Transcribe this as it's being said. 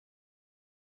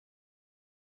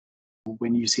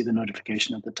when you see the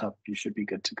notification at the top, you should be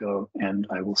good to go, and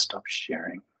I will stop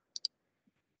sharing.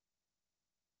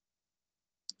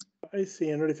 I see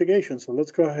a notification, so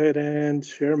let's go ahead and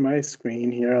share my screen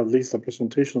here, at least the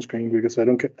presentation screen, because I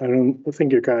don't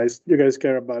think you guys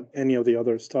care about any of the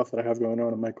other stuff that I have going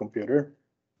on my computer,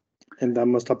 and that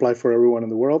must apply for everyone in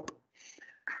the world.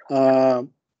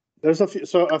 There's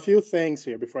a few things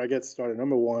here before I get started.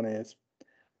 Number one is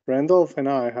Randolph and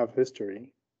I have history,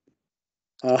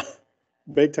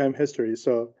 big time history.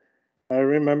 So I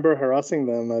remember harassing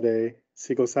them at a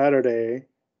SQL Saturday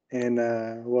in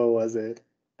what was it?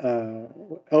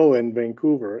 In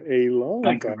Vancouver, a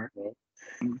long time ago.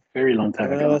 Very long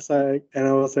time ago. I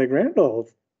was like,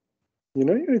 Randolph, you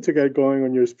need to get going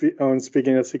on your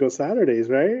speaking at SQL Saturdays,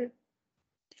 right?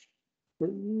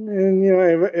 And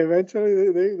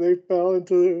eventually they fell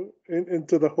into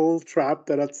the whole trap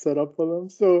that I'd set up for them.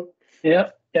 So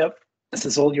yep. This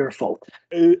is all your fault.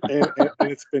 and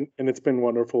it's been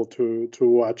wonderful to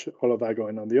watch all of that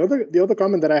going on. The other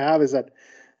comment that I have is that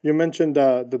you mentioned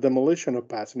the demolition of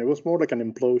PaaS, and it was more like an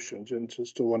implosion. And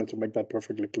just wanted to make that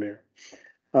perfectly clear,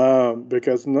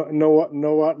 because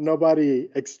nobody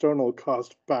external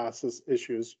caused PaaS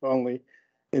issues, only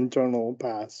internal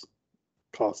PaaS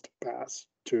caused PaaS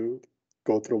to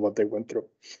go through what they went through.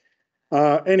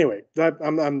 Anyway, that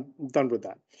I'm done with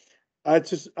that. I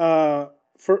just I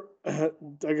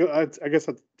guess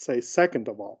I'd say second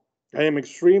of all, I am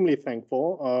extremely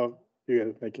thankful of you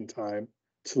guys making time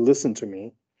to listen to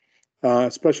me.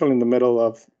 Especially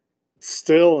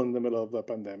still in the middle of the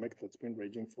pandemic that's been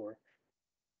raging for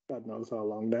God knows how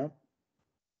long now.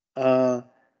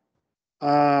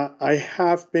 I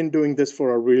have been doing this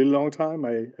for a really long time.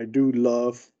 I do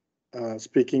love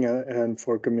speaking and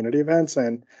for community events,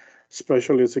 and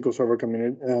especially SQL Server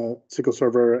community, SQL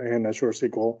Server and Azure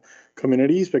SQL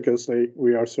communities, because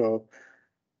we are so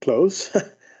close.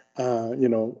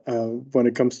 When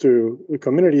it comes to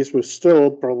communities, we're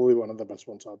still probably one of the best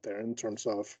ones out there in terms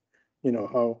of,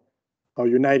 how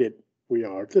united we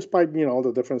are, despite all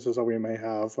the differences that we may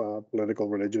have, political,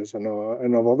 religious, and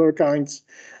of other kinds.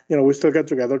 We still get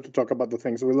together to talk about the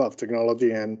things we love,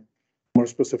 technology, and more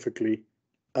specifically,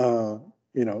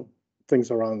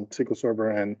 things around SQL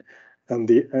Server and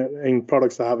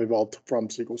products that have evolved from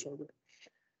SQL Server.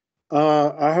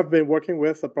 I have been working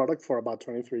with the product for about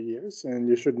 23 years, and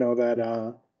you should know that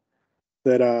I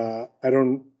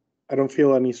don't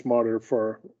feel any smarter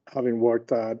for having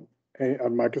worked at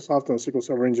Microsoft and SQL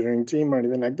Server engineering team or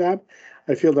anything like that.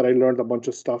 I feel that I learned a bunch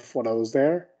of stuff when I was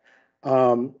there,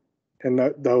 and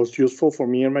that was useful for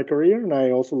me in my career. And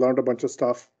I also learned a bunch of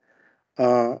stuff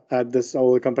at this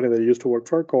old company that I used to work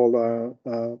for called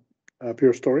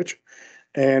Pure Storage.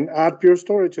 And at Pure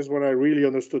Storage is when I really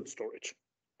understood storage.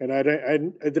 And I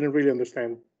didn't really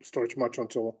understand storage much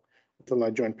until I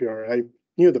joined Pure. I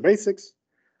knew the basics,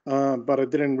 but I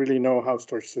didn't really know how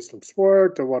storage systems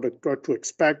worked or what to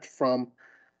expect from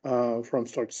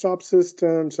storage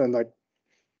subsystems, and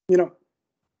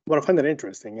but I find that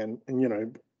interesting. And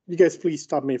you guys please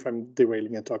stop me if I'm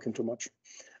derailing and talking too much,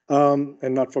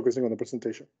 and not focusing on the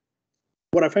presentation.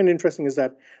 What I find interesting is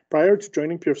that prior to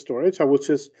joining Pure Storage, I was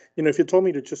just, if you told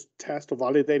me to just test or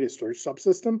validate a storage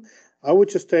subsystem, I would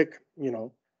just take,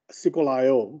 SQL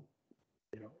IO,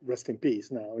 rest in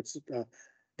peace. Now it's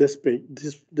this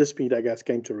speed, I guess,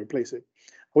 came to replace it.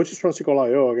 I would just run SQL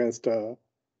IO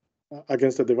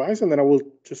against the device, and then I will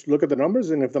just look at the numbers,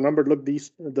 and if the numbers look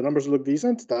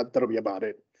decent, that'll be about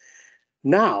it.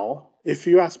 Now, if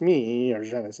you ask me,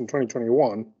 Argenis, in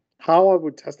 2021, how I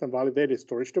would test and validate a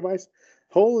storage device,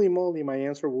 holy moly, my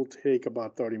answer will take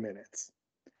about 30 minutes.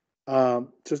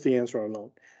 Just the answer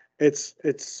alone. It's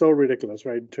so ridiculous,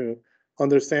 right? To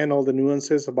understand all the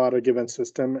nuances about a given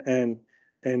system, and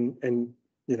I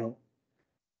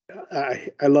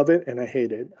love it and I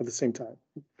hate it at the same time.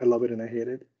 I love it and I hate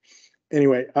it.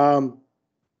 Anyway,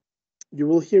 you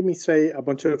will hear me say a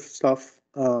bunch of stuff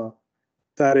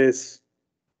that is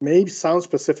maybe sounds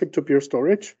specific to Pure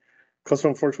Storage, because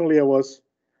unfortunately I was,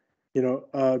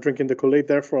 drinking the Kool-Aid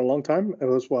there for a long time. It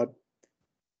was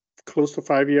close to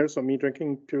 5 years of me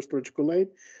drinking Pure Storage Kool-Aid.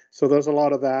 So there's a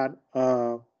lot of that.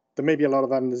 There may be a lot of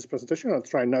that in this presentation. I'll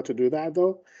try not to do that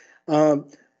though.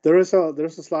 There's a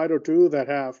slide or two that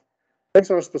have things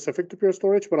that are specific to Pure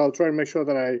Storage, but I'll try and make sure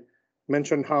that I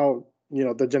mention how,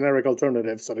 the generic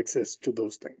alternatives that exist to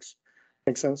those things.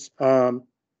 Make sense?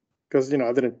 Because,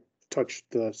 I didn't touch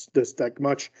this deck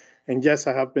much. And yes,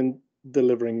 I have been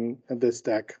delivering this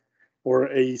deck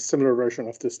or a similar version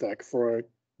of this deck for a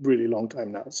really long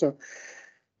time now. So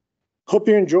hope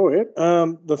you enjoy it.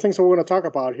 The things that we're going to talk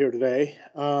about here today,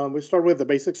 we start with the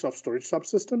basics of storage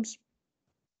subsystems.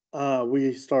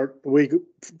 we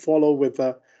follow with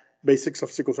the basics of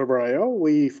SQL Server I/O.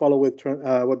 We follow with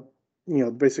what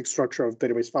basic structure of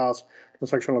database files,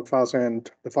 transaction log files, and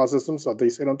the file systems that they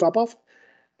sit on top of,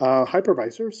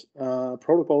 hypervisors,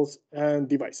 protocols, and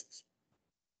devices.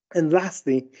 And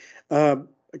lastly,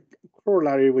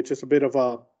 corollary, which is a bit of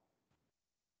a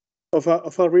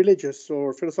religious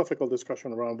or philosophical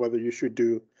discussion around whether you should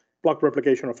do block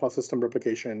replication or file system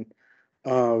replication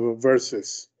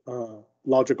versus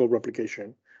logical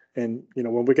replication. And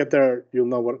when we get there, you'll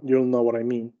know what I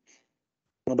mean.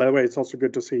 Well, by the way, it's also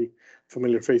good to see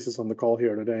familiar faces on the call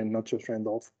here today, and not just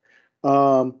Randolph.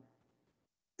 The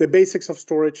basics of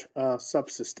storage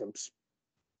subsystems.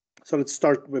 So let's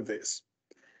start with this.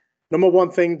 Number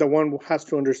one thing that one has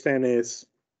to understand is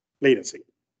latency.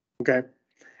 Okay.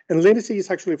 And latency is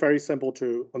actually very simple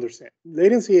to understand.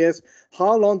 Latency is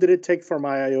how long did it take for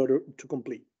my I/O to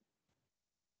complete?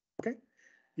 Okay,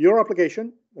 your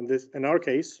application, in our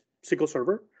case, SQL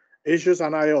Server, is just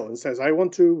an I/O and says I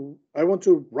want to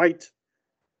write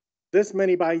this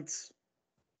many bytes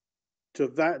to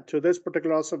this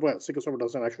particular offset. Well, SQL Server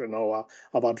doesn't actually know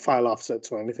about file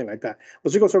offsets or anything like that.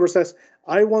 But SQL Server says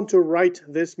I want to write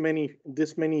this many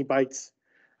bytes.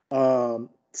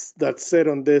 That sit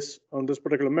on this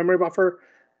particular memory buffer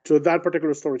to that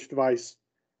particular storage device,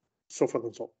 so forth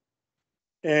and so on.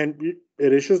 And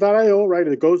it issues that I/O, right?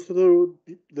 It goes to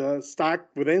the stack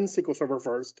within SQL Server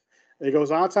first. It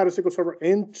goes outside of SQL Server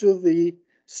into the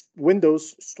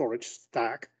Windows storage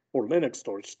stack or Linux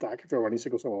storage stack if you're running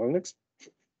SQL Server Linux.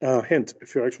 Hint,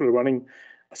 if you're actually running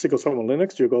SQL Server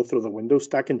Linux, you go through the Windows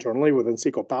stack internally within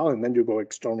SQL PAL, and then you go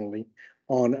externally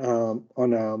on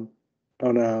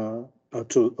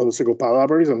to the SQL PAL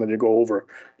libraries, and then you go over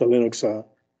the Linux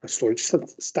storage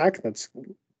stack that's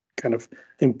kind of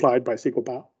implied by SQL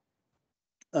PAL.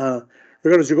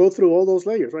 Regardless, you go through all those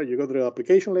layers, right? You go through the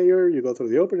application layer, you go through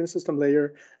the operating system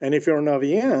layer, and if you're on a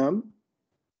VM,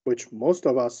 which most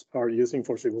of us are using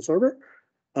for SQL Server,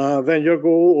 then you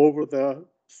go over the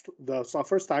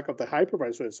software stack of the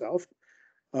hypervisor itself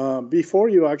before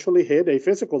you actually hit a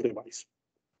physical device.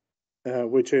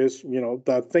 Which is,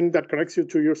 the thing that connects you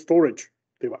to your storage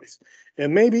device.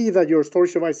 And maybe that your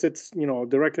storage device sits,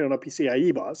 directly on a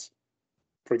PCIe bus,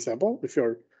 for example, if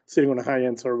you're sitting on a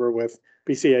high-end server with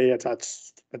PCIe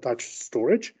attached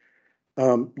storage,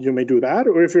 you may do that.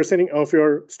 Or if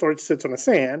your storage sits on a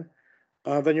SAN,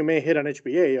 then you may hit an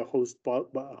HBA, a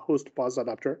host bus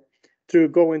adapter, to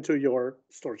go into your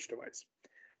storage device.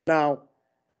 Now,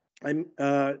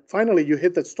 finally, you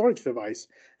hit that storage device,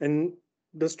 and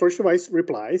the storage device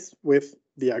replies with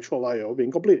the actual I/O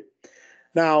being completed.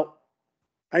 Now,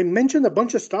 I mentioned a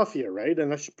bunch of stuff here, right?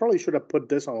 And I probably should have put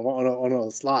this on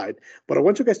a slide, but I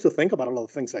want you guys to think about all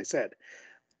the things I said.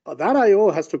 That I/O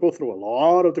has to go through a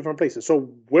lot of different places. So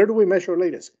where do we measure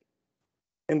latency?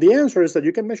 And the answer is that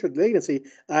you can measure latency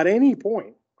at any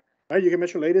point. Right? You can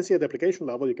measure latency at the application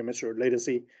level. You can measure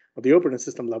latency at the operating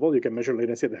system level. You can measure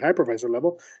latency at the hypervisor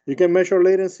level. You can measure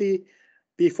latency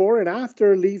before and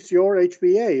after leaves your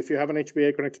HBA, if you have an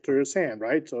HBA connected to your SAN,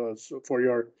 right? So for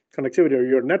your connectivity or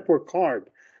your network card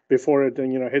before it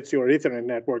hits your Ethernet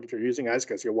network, if you're using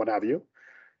iSCSI or what have you,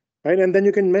 right? And then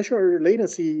you can measure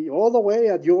latency all the way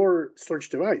at your storage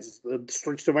device. The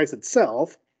storage device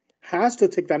itself has to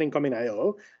take that incoming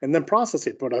I/O and then process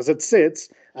it. But as it sits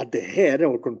at the head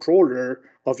or controller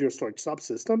of your storage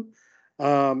subsystem,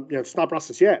 it's not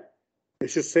processed yet.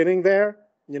 It's just sitting there.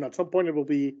 At some point it will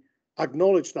be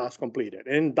acknowledged as completed.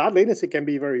 And that latency can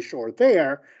be very short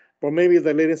there, but maybe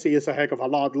the latency is a heck of a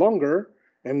lot longer,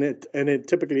 and it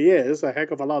typically is a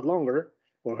heck of a lot longer,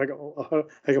 or a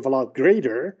heck of a lot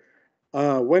greater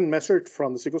when measured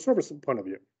from the SQL Server point of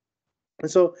view. And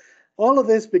so all of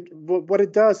this, what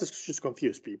it does is just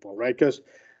confuse people, right? Because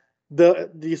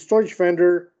the storage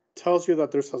vendor tells you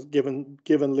that there's a given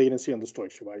latency on the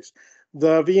storage device.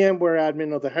 The VMware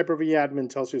admin or the Hyper-V admin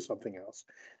tells you something else.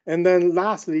 And then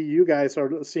lastly, you guys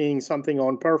are seeing something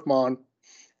on PerfMon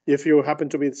if you happen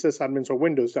to be the sysadmins or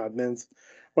Windows admins.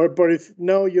 But if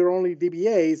no, you're only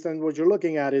DBAs, then what you're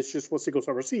looking at is just what SQL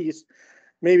Server sees.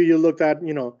 Maybe you looked at,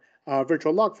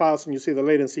 virtual log files and you see the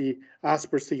latency as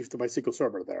perceived by SQL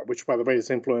Server there, which by the way is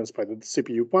influenced by the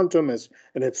CPU quantum,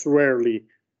 and it's rarely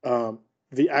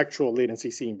the actual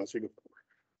latency seen by SQL Server.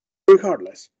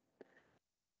 Regardless,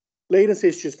 latency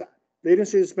is just that.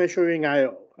 Latency is measuring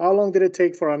I/O. How long did it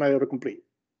take for an I/O to complete?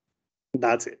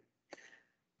 That's it.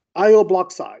 I/O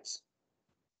block size.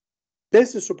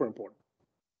 This is super important.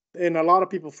 And a lot of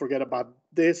people forget about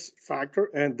this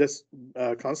factor and this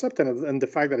concept and the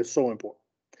fact that it's so important.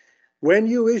 When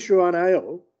you issue an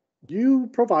I/O, you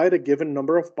provide a given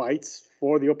number of bytes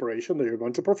for the operation that you're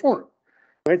going to perform,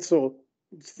 right? So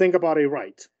think about a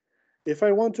write. If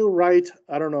I want to write,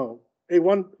 I don't know,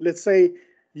 let's say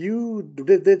you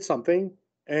did something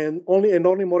and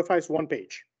only modifies one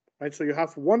page, right? So you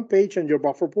have one page in your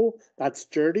buffer pool that's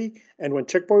dirty, and when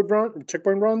checkpoint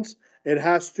runs, it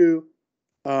has to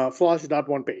flush that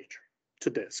one page to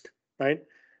disk, right?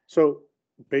 So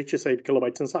page is 8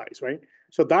 kilobytes in size, right?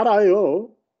 So that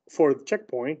I/O for the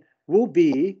checkpoint will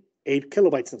be 8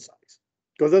 kilobytes in size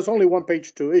because there's only one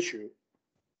page to issue,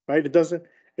 right? It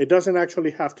doesn't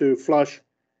actually have to flush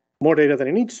more data than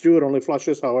it needs to. It only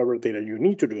flushes however data you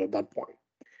need to do at that point.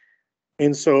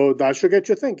 And so that should get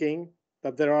you thinking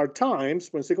that there are times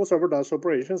when SQL Server does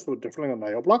operations with different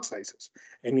I/O block sizes.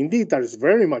 And indeed, that is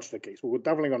very much the case. We're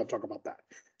definitely going to talk about that.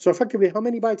 So effectively, how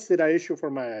many bytes did I issue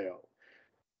for my I/O?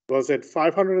 Was it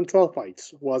 512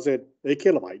 bytes? Was it a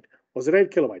kilobyte? Was it 8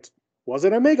 kilobytes? Was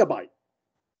it a megabyte?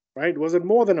 Right? Was it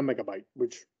more than a megabyte?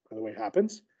 Which, by the way,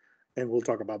 happens. And we'll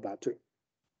talk about that too.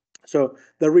 So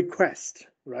the request,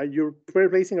 right? You're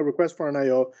placing a request for an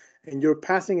I/O, and you're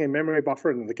passing a memory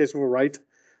buffer, in the case of a write,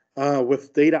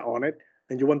 with data on it,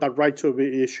 and you want that write to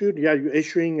be issued. Yeah, you're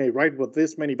issuing a write with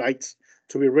this many bytes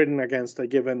to be written against a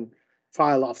given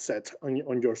file offset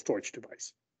on your storage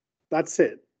device. That's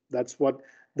it. That's what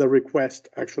the request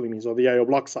actually means, or the I/O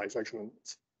block size actually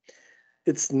means.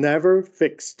 It's never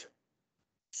fixed.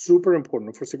 Super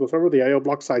important for SQL Server, the I/O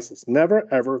block size is never,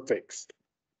 ever fixed.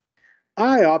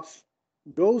 IOPS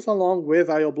goes along with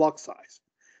I/O block size.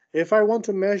 If I want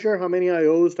to measure how many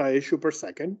IOs I issue per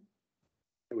second,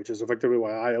 which is effectively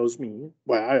what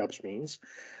IOPS means,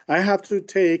 I have to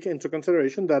take into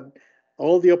consideration that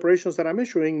all the operations that I'm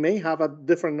issuing may have a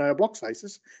different IO block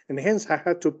sizes, and hence I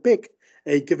have to pick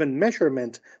a given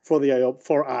measurement for the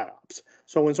for IOPS.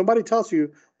 So when somebody tells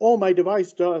you, "Oh, my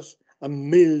device does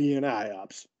 1,000,000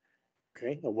 IOPS,"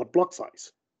 okay, at what block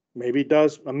size? Maybe it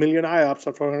does 1,000,000 IOPS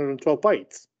at 412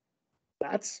 bytes.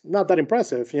 That's not that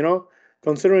impressive,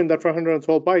 considering that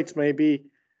 412 bytes may be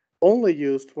only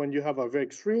used when you have a very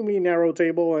extremely narrow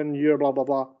table and you're blah, blah,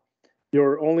 blah.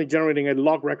 You're only generating a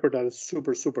log record that is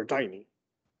super, super tiny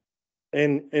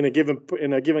in a given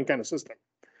kind of system.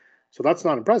 So that's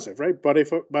not impressive, right? But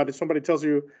if somebody tells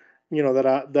you,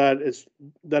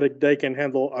 that they can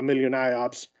handle 1,000,000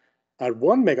 IOPS at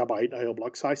 1 megabyte IO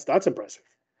block size, that's impressive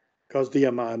because the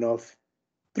amount of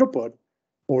throughput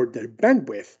or the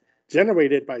bandwidth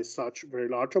generated by such very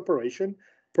large operation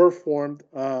performed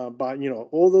by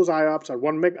all those IOPS at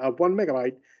 1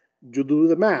 megabyte. You do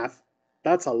the math.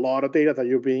 That's a lot of data that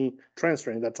you're being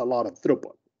transferring. That's a lot of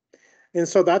throughput. And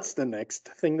so that's the next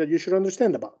thing that you should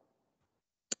understand about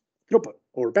throughput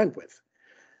or bandwidth.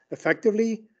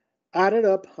 Effectively, add it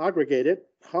up, aggregate it.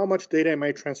 How much data am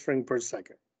I transferring per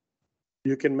second?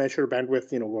 You can measure bandwidth,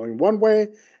 going one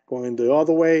way, going the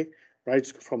other way, right?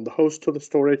 From the host to the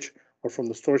storage, or from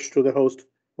the storage to the host.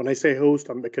 When I say host,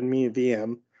 it can mean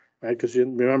VM, right? Because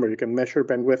remember, you can measure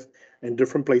bandwidth in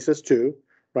different places too,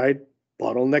 right?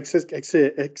 Bottlenecks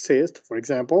exist. For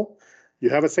example, you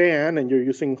have a SAN and you're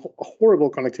using horrible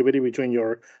connectivity between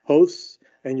your hosts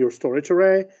and your storage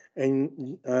array,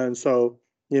 and so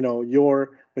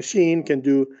your machine can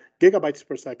do gigabytes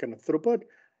per second of throughput,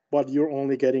 but you're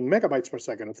only getting megabytes per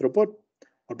second of throughput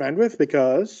or bandwidth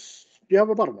because you have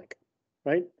a bottleneck,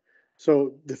 right?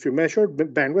 So if you measure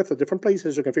bandwidth at different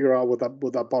places, you can figure out what that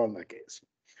bottleneck is.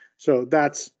 So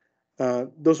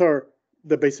those are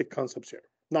the basic concepts here.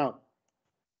 Now,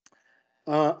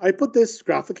 I put this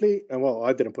graphically, and well,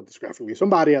 I didn't put this graphically.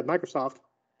 Somebody at Microsoft,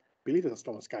 I believe it was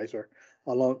Thomas Kaiser,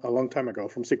 a long time ago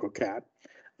from SQL CAD,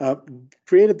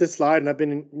 created this slide, and I've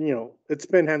been, it's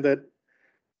been handed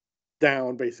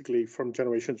down basically from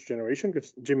generation to generation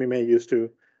because Jimmy May used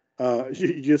to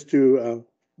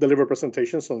deliver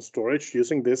presentations on storage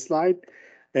using this slide,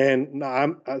 and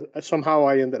somehow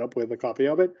I ended up with a copy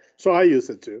of it, so I use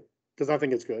it too because I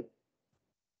think it's good.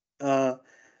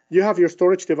 You have your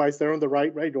storage device there on the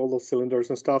right, all those cylinders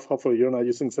and stuff. Hopefully you're not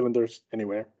using cylinders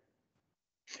anywhere,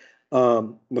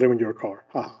 not even your car.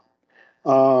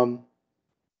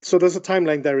 So there's a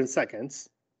timeline there in seconds,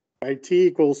 right? T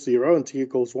equals 0 and T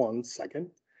equals 1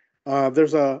 second.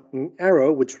 There's an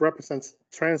arrow which represents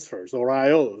transfers or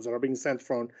IOs that are being sent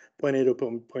from point A to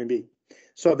point B.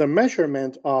 So the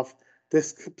measurement of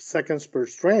this seconds per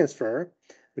transfer,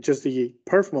 which is the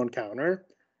PerfMon counter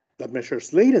that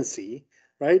measures latency,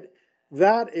 right?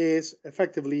 That is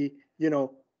effectively,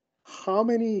 how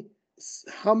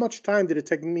much time did it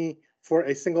take me for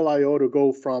a single IO to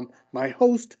go from my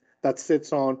host that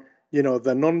sits on,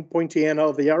 the non-pointy end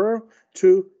of the arrow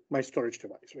to my storage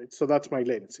device, right? So that's my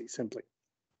latency simply.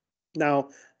 Now,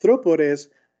 throughput is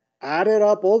added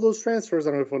up all those transfers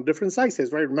that are from different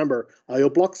sizes, right? Remember, IO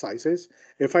block sizes.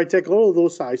 If I take all of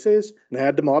those sizes and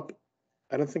add them up,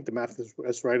 I don't think the math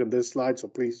is right on this slide, so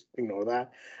please ignore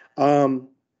that.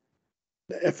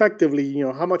 Effectively,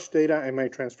 how much data am I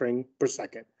transferring per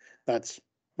second? That's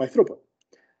my throughput,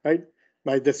 right?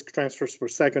 My disk transfers per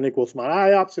second equals my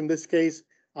IOPS. In this case,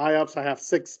 IOPS, I have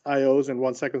 6 IOs in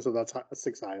 1 second, so that's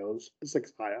 6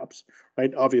 IOPS,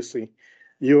 right? Obviously,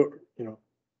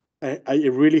 I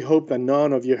really hope that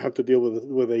none of you have to deal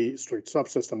with a strict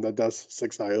subsystem that does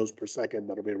 6 IOs per second.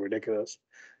 That'll be ridiculous.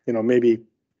 Maybe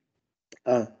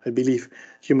I believe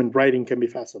human writing can be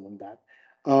faster than that.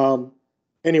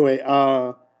 Anyway,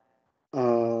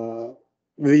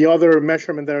 the other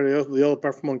measurement there, the other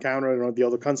PerfMon counter, or the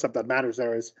other concept that matters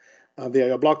there is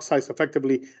the block size.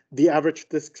 Effectively, the average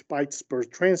disk bytes per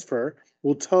transfer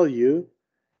will tell you,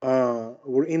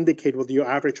 will indicate what your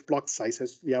average block size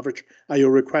is, the average IO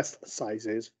request size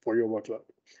is for your workload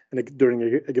and during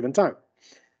a given time.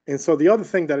 And so the other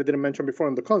thing that I didn't mention before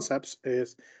in the concepts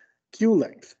is queue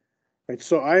length, right?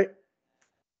 So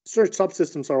search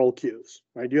subsystems are all queues,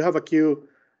 right? You have a queue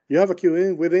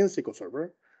within SQL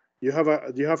Server. You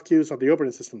have queues at the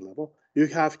operating system level. You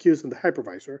have queues in the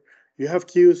hypervisor. You have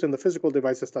queues in the physical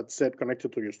devices that sit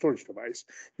connected to your storage device.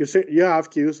 You have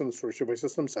queues in the storage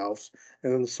devices themselves,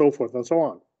 and so forth and so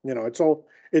on.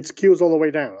 It's queues all the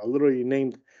way down. I literally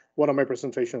named one of my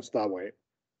presentations that way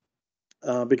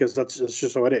because that's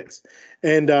just how it is.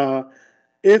 And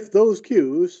if those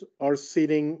queues are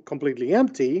sitting completely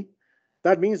empty,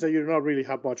 that means that you do not really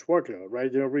have much workload,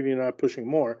 right? You're really not pushing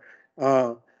more.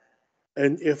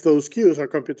 And if those queues are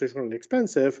computationally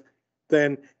expensive,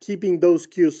 then keeping those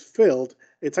queues filled,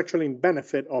 it's actually in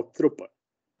benefit of throughput.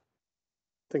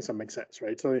 Things that make sense,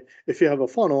 right? So if you have a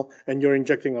funnel and you're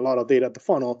injecting a lot of data at the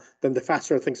funnel, then the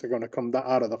faster things are going to come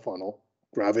out of the funnel,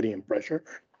 gravity and pressure.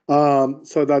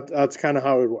 So that's kind of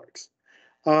how it works.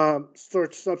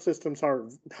 Storage subsystems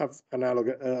have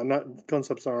analogous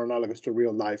concepts are analogous to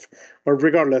real life, but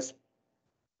regardless,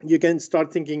 you can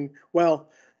start thinking, well,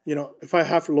 if I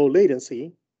have low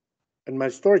latency in my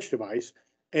storage device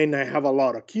and I have a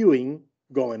lot of queuing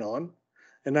going on,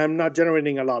 and I'm not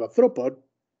generating a lot of throughput,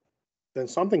 then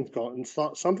something's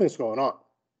going on,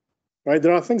 right?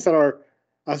 There are things that are,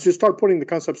 as you start putting the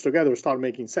concepts together, start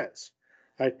making sense,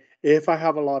 right? If I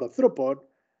have a lot of throughput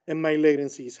and my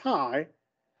latency is high,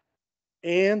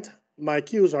 and my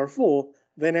queues are full,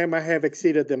 then I might have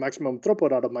exceeded the maximum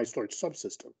throughput out of my storage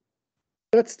subsystem.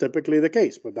 That's typically the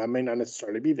case, but that may not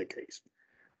necessarily be the case,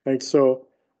 right? So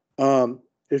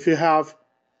if you have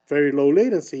very low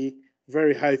latency,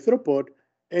 very high throughput,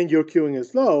 and your queuing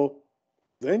is low,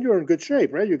 then you're in good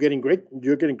shape, right? You're getting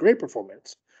great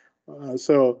performance.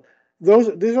 So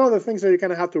these are the things that you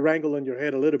kind of have to wrangle in your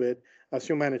head a little bit as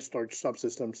you manage storage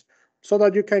subsystems, so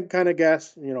that you can kind of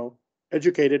guess,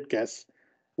 educated guess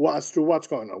as to what's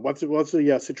going on, what's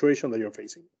the situation that you're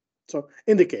facing. So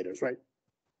indicators, right?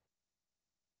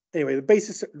 Anyway, the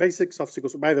basics of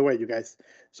SQL. By the way, you guys,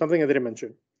 something I didn't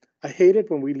mention. I hate it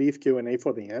when we leave Q&A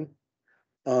for the end,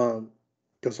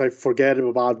 because I forget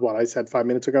about what I said 5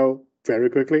 minutes ago very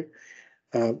quickly.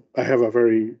 I have a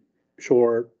very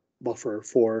short buffer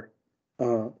for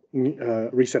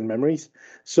recent memories.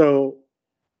 So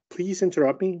please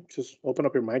interrupt me. Just open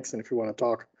up your mics, and if you want to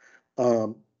talk,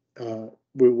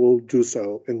 we will do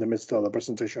so in the midst of the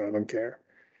presentation. I don't care.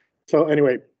 So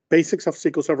anyway, basics of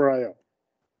SQL Server I/O.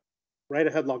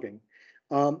 Write-ahead logging.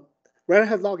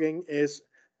 Write-ahead logging is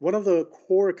one of the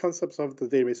core concepts of the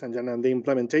database engine and the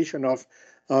implementation of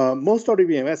most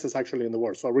RDBMS actually in the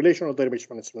world. So relational database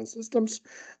management systems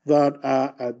that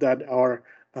are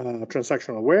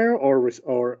transaction aware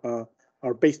or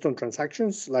are based on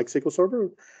transactions like SQL Server.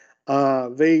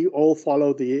 They all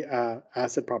follow the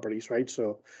asset properties, right?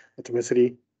 So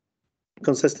atomicity,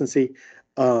 consistency,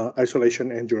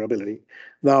 isolation, and durability.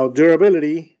 Now,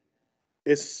 durability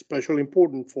is especially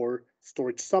important for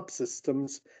storage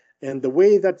subsystems. And the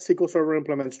way that SQL Server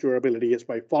implements durability is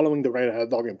by following the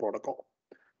write-ahead logging protocol.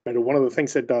 And one of the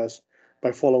things it does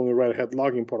by following the write-ahead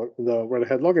logging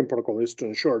protocol is to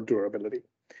ensure durability.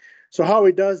 So how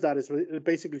it does that is it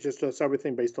basically just does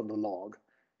everything based on the log,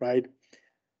 right?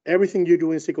 Everything you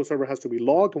do in SQL Server has to be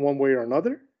logged one way or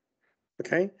another.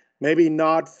 Okay, maybe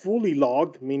not fully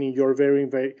logged, meaning you're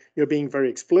being very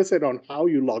explicit on how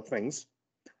you log things,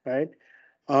 right?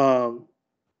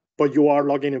 But you are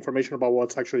logging information about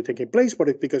what's actually taking place.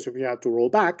 But because if you have to roll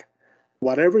back,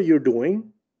 whatever you're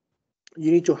doing,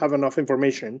 you need to have enough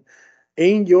information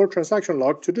in your transaction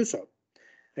log to do so.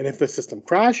 And if the system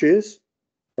crashes,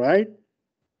 right,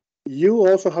 you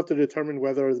also have to determine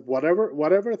whether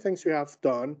whatever things you have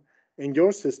done in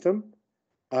your system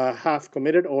have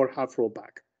committed or have rolled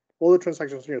back. All the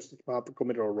transactions in your system have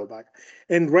committed or rolled back.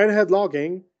 And red hat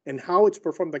logging and how it's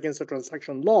performed against a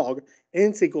transaction log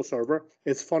in SQL Server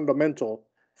is fundamental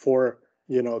for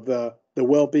the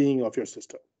well-being of your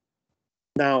system.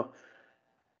 Now,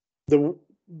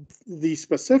 the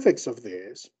specifics of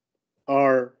this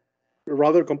are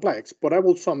rather complex, but I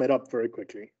will sum it up very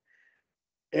quickly.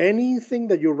 Anything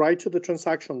that you write to the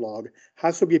transaction log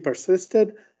has to be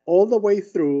persisted all the way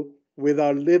through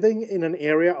without living in an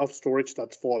area of storage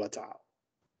that's volatile.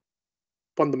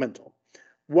 Fundamental.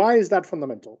 Why is that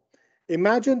fundamental?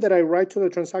 Imagine that I write to the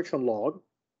transaction log,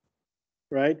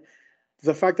 right,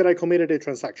 the fact that I committed a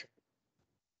transaction,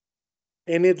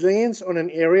 and it lands on an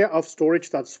area of storage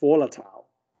that's volatile,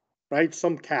 right?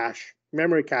 Some cache,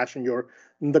 memory cache in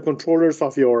the controllers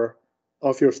of your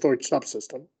storage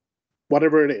subsystem,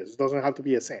 whatever it is. It doesn't have to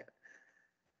be a SAN.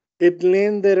 It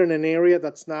landed in an area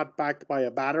that's not backed by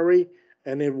a battery,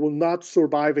 and it will not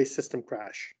survive a system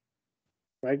crash,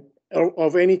 right?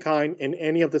 Of any kind in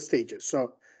any of the stages.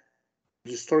 So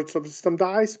your storage subsystem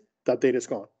dies, that data is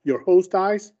gone. Your host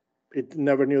dies, it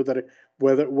never knew that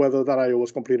whether that IO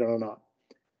was completed or not.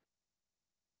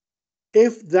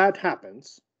 If that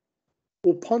happens,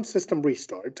 upon system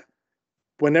restart,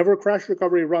 whenever crash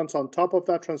recovery runs on top of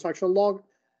that transaction log,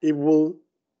 it will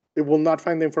not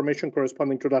find the information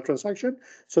corresponding to that transaction.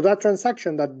 So that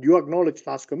transaction that you acknowledged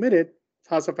has committed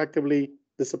has effectively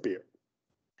disappeared.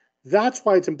 That's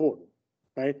why it's important,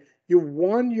 right? You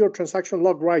want your transaction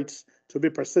log writes to be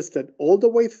persisted all the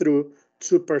way through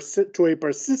to a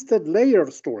persisted layer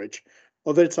of storage,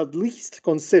 or that it's at least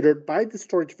considered by the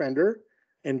storage vendor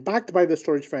and backed by the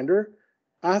storage vendor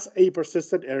as a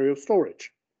persisted area of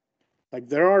storage. Like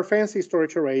there are fancy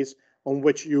storage arrays on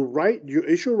which you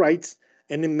issue writes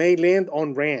and it may land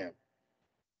on RAM.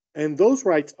 And those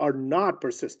writes are not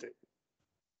persisted,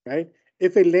 right?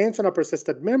 If it lands on a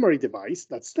persisted memory device,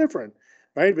 that's different,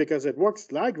 right? Because it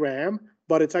works like RAM,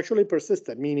 but it's actually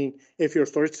persisted, meaning if your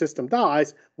storage system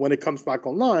dies, when it comes back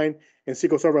online and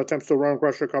SQL Server attempts to run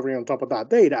crash recovery on top of that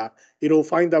data, it'll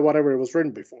find that whatever it was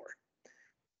written before.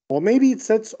 Or maybe it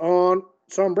sits on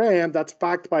some RAM that's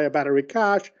backed by a battery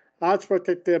cache, that's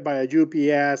protected by a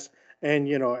UPS and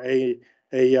a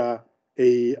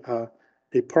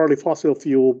partly fossil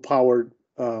fuel powered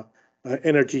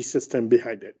energy system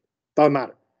behind it. Doesn't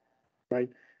matter, right?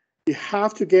 You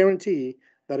have to guarantee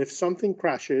that if something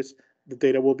crashes, the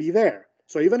data will be there.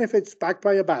 So even if it's backed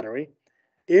by a battery,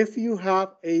 if you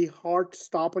have a hard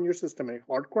stop on your system, a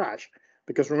hard crash,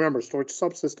 because remember, storage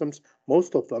subsystems,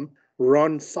 most of them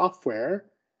run software,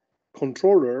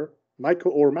 controller,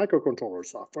 microcontroller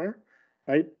software,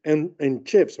 right? And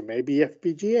chips, or maybe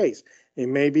FPGAs, it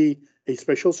may be a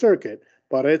special circuit,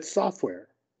 but it's software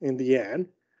in the end,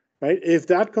 right? If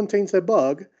that contains a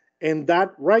bug and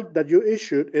that write that you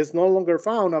issued is no longer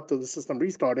found after the system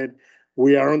restarted,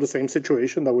 we are in the same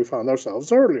situation that we found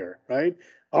ourselves earlier, right?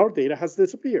 Our data has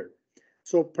disappeared.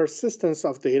 So persistence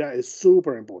of data is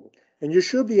super important. And you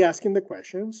should be asking the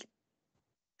questions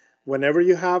whenever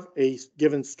you have a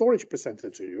given storage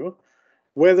presented to you,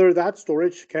 whether that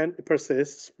storage can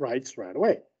persist writes right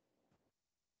away.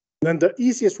 Then the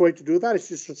easiest way to do that is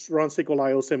just run SQL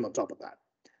IOSIM on top of that.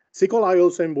 SQL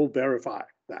IOSIM will verify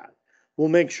that. We'll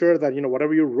make sure that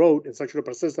whatever you wrote is actually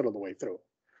persisted all the way through.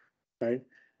 Right?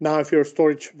 Now, if your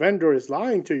storage vendor is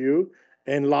lying to you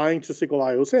and lying to SQL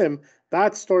IOSIM,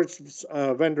 that storage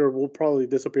vendor will probably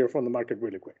disappear from the market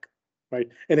really quick. Right?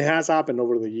 And it has happened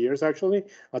over the years, actually.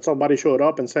 Somebody showed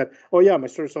up and said, oh, yeah, my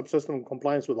storage subsystem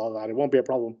complies with all that. It won't be a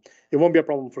problem. It won't be a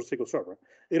problem for SQL Server.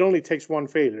 It only takes one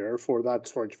failure for that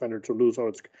storage vendor to lose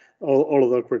all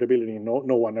of their credibility and no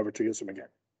one ever to use them again.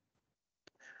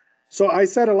 So I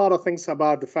said a lot of things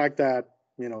about the fact that,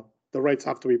 the writes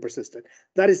have to be persisted.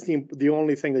 That is the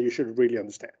only thing that you should really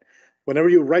understand. Whenever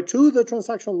you write to the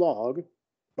transaction log,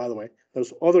 by the way,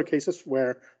 there's other cases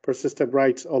where persistent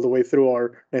writes all the way through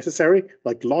are necessary,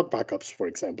 like log backups, for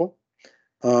example.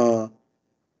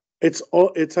 It's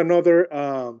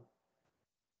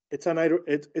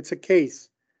a case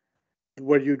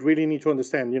where you really need to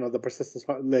understand, the persistence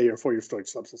layer for your storage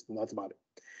subsystem. That's about it.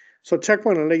 So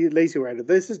checkpoint and lazy writer.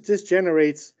 This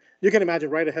generates. You can imagine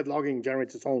write-ahead logging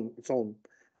generates its own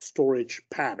storage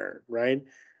pattern, right?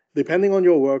 Depending on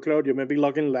your workload, you may be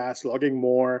logging less, logging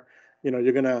more.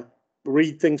 You're gonna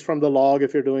read things from the log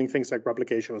if you're doing things like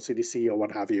replication or CDC or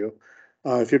what have you.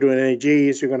 If you're doing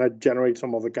AGs, you're gonna generate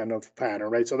some other kind of pattern,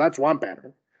 right? So that's one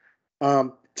pattern.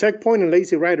 Checkpoint and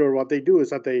lazy writer, what they do is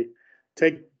that they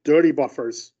take dirty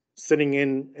buffers sitting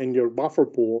in your buffer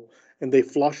pool and they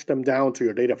flush them down to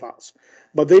your data files.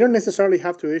 But they don't necessarily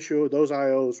have to issue those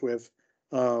IOs with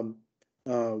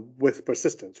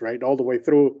persistence, right? All the way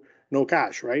through, no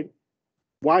cache, right?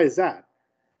 Why is that?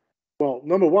 Well,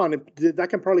 number one, that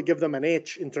can probably give them an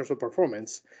edge in terms of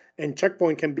performance, and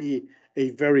checkpoint can be a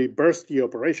very bursty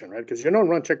operation, right? Because you don't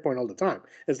run checkpoint all the time.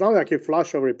 It's not like you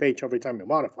flush every page every time you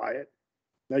modify it.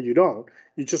 No, you don't.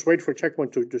 You just wait for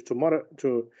checkpoint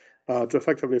to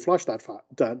effectively flush that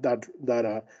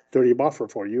dirty buffer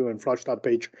for you and flush that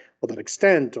page or that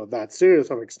extent or that series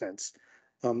of extents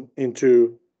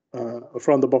into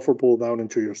from the buffer pool down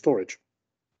into your storage.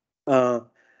 But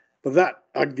that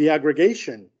the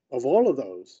aggregation of all of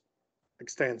those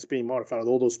extents being modified,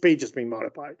 all those pages being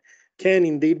modified, can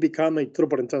indeed become a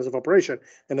throughput intensive operation.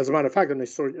 And as a matter of fact,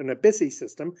 in a busy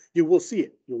system, you will see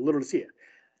it. You'll literally see it.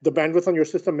 The bandwidth on your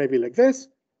system may be like this,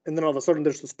 and then all of a sudden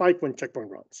there's a spike when checkpoint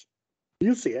runs.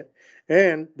 You see it,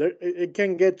 and it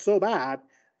can get so bad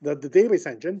that the database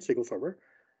engine, SQL Server,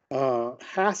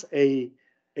 has a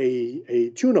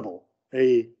tunable,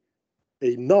 a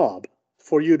knob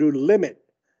for you to limit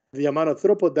the amount of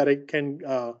throughput that it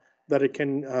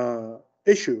can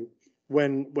issue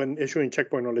when issuing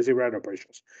checkpoint or lazy write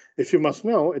operations. If you must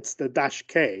know, it's the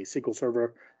 -k SQL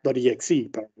Server.exe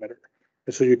parameter.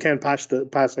 And so you can pass a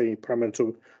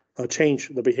parameter to change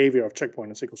the behavior of checkpoint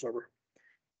in SQL Server.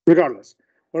 Regardless,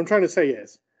 what I'm trying to say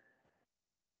is,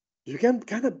 you can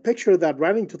kind of picture that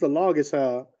writing to the log is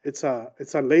it's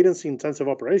a latency intensive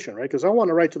operation, right? Because I want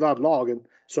to write to that log and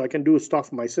so I can do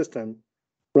stuff in my system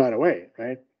right away,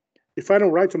 right? If I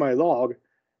don't write to my log,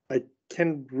 I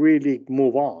can't really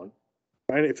move on,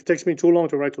 right? If it takes me too long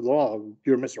to write to the log,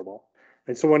 you're miserable.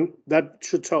 And so that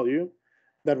should tell you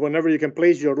that whenever you can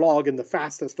place your log in the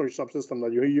fastest storage subsystem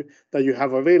that you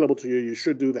have available to you, you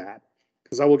should do that,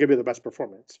 because that will give you the best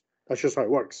performance. That's just how it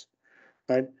works,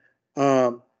 right?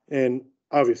 And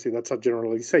obviously that's a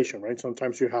generalization, right?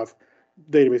 Sometimes you have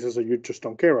databases that you just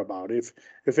don't care about. If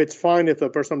it's fine if the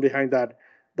person behind that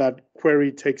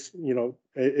query takes,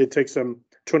 it takes them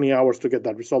 20 hours to get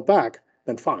that result back,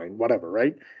 then fine, whatever,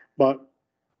 right? But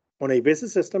on a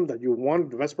business system that you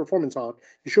want the best performance on,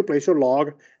 you should place your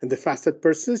log in the fastest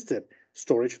persistent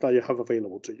storage that you have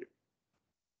available to you.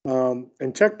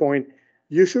 In checkpoint,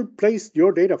 you should place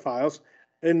your data files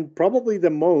in probably the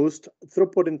most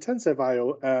throughput intensive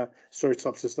IO storage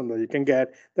subsystem that you can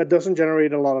get that doesn't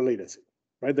generate a lot of latency,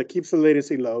 right? That keeps the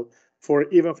latency low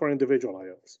even for individual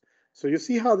IOs. So you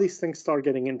see how these things start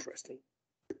getting interesting.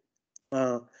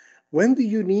 When do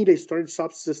you need a storage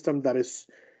subsystem that is,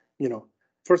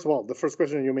 first of all, the first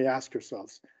question you may ask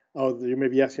yourselves, or you may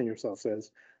be asking yourselves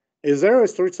is there a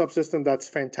storage subsystem that's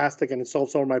fantastic and it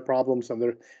solves all my problems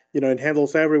and it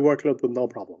handles every workload with no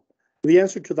problem? The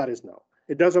answer to that is no.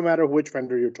 It doesn't matter which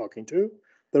vendor you're talking to.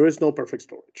 There is no perfect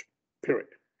storage,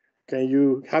 period. Okay,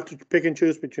 you have to pick and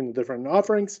choose between the different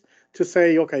offerings to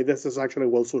say, okay, this is actually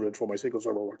well suited for my SQL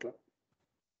Server workload,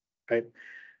 right?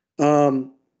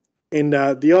 And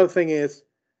the other thing is,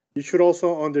 you should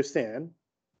also understand,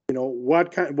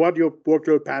 what your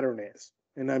workload pattern is.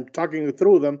 And I'm talking you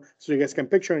through them so you guys can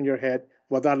picture in your head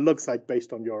what that looks like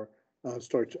based on your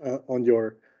storage,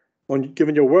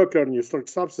 given your workload and your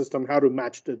storage subsystem, how to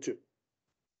match the two.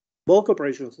 Bulk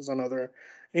operations is another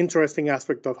interesting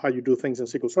aspect of how you do things in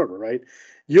SQL Server, right?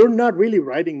 You're not really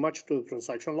writing much to the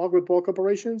transaction log with bulk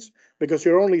operations because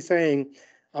you're only saying,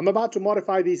 I'm about to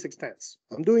modify these extents.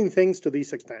 I'm doing things to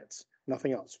these extents,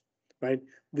 nothing else, right?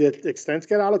 The extents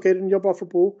get allocated in your buffer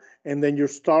pool, and then you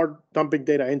start dumping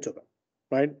data into them,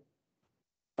 right?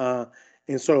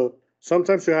 And so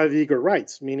sometimes you have eager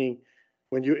writes, meaning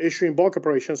when you're issuing bulk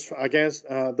operations against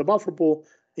the buffer pool,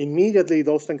 immediately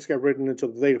those things get written into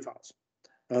the data files.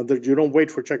 That you don't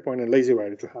wait for checkpoint and lazy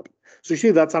write to happen. So you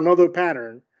see, that's another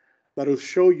pattern that will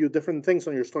show you different things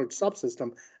on your storage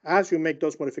subsystem as you make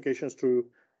those modifications to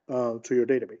your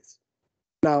database.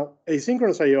 Now,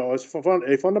 asynchronous I/O is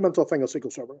a fundamental thing of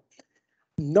SQL Server.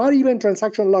 Not even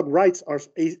transaction log writes are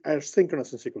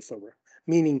synchronous in SQL Server,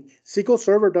 meaning SQL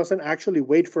Server doesn't actually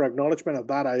wait for acknowledgement of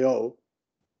that I/O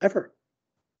ever.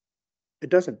 It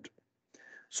doesn't.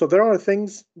 So there are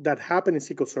things that happen in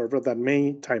SQL Server that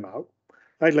may time out,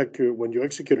 right? Like when you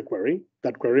execute a query,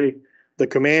 the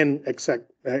command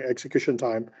execution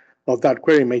time of that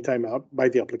query may time out by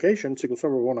the application. SQL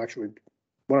Server won't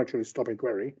actually stop a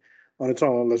query on its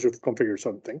own unless you've configured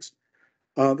certain things.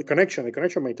 The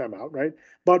connection may time out, right?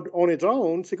 But on its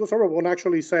own, SQL Server won't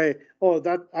actually say, oh,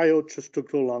 that I/O just took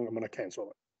too long, I'm going to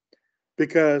cancel it.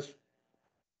 Because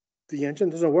the engine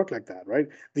doesn't work like that, right?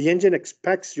 The engine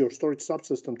expects your storage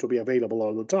subsystem to be available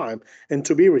all the time and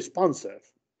to be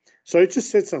responsive. So it just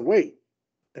sits and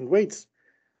waits.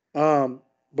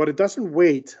 But it doesn't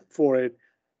wait for it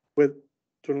with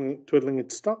twiddling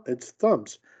its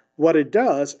thumbs. What it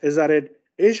does is that it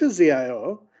issues the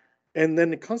IO, and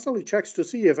then it constantly checks to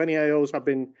see if any IOs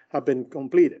have been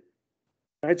completed.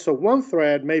 Right. So one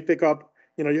thread may pick up.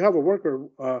 You have a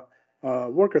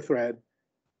worker thread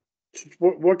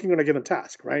working on a given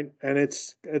task, right? And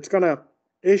it's gonna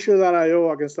issue that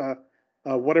IO against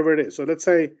whatever it is. So let's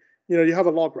say you have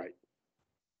a log write.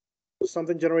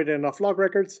 Something generated enough log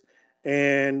records,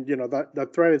 and that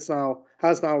thread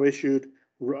has now issued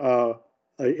a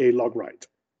log write.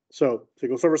 So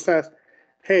SQL Server says,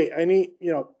 hey, I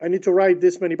need to write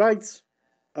this many bytes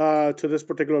to this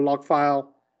particular log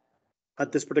file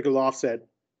at this particular offset.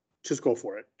 Just go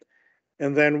for it.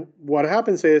 And then what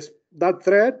happens is that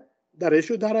thread that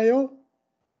issued that IO,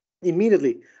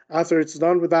 immediately after it's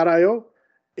done with that IO,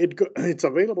 it's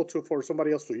available for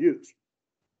somebody else to use.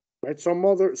 Right? Some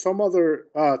other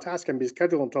task can be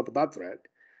scheduled on top of that thread.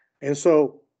 And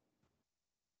so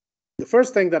the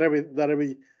first thing that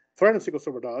every thread in SQL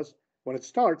Server does when it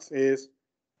starts is,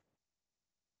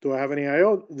 do I have any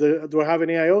IO? Do I have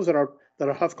any IOs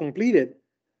that have completed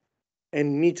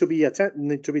and need to be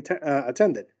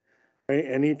attended? Right?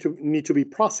 And need to be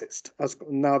processed as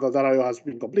now that IO has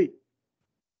been complete.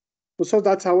 So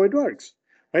that's how it works.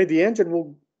 Right? The engine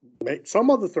will make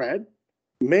some other thread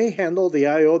may handle the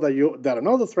IO that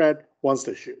another thread wants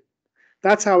to shoot.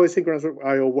 That's how asynchronous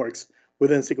IO works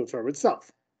within SQL Server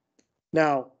itself.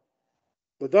 Now,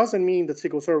 that doesn't mean that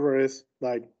SQL Server is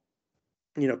like,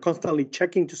 constantly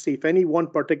checking to see if any one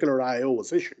particular IO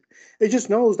was issued. It just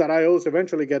knows that IOs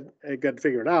eventually get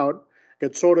figured out,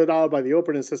 get sorted out by the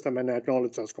operating system and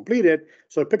acknowledged as completed,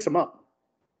 so it picks them up,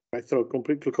 right, through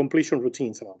completion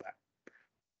routines and all that.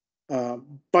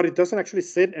 But it doesn't actually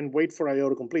sit and wait for IO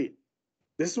to complete.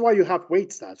 This is why you have wait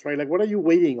stats, right? Like, what are you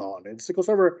waiting on? And SQL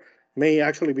Server may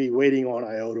actually be waiting on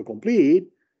IO to complete,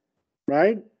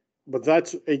 right? But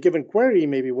that's a given query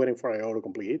may be waiting for IO to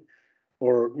complete,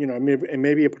 or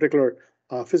maybe a particular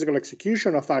physical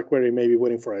execution of that query may be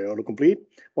waiting for IO to complete.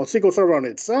 Well, SQL Server on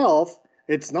itself,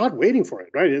 it's not waiting for it,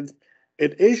 right?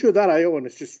 It issued that IO, and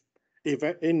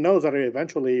it knows that it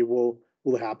eventually will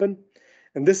happen,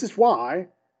 and this is why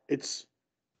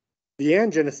the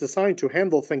engine is designed to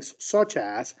handle things such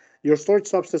as your storage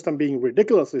subsystem being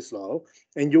ridiculously slow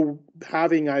and you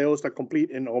having IOs that complete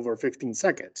in over 15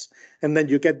 seconds. And then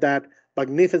you get that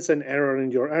magnificent error in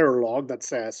your error log that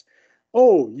says,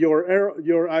 oh,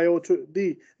 your IO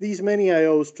these many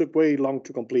IOs took way long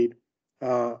to complete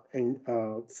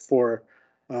for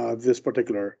this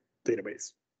particular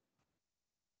database.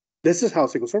 This is how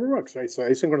SQL Server works, right? So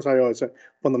asynchronous IO is a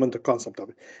fundamental concept of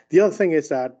it. The other thing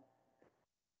is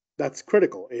that's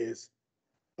critical is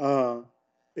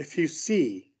if you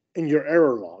see in your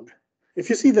error log, if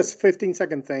you see this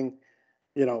 15-second thing,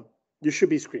 you should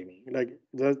be screaming. Like,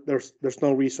 there's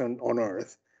no reason on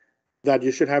earth that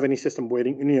you should have any system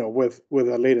waiting, with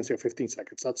a latency of 15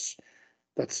 seconds.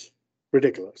 That's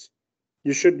ridiculous.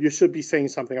 You should be saying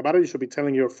something about it. You should be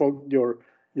telling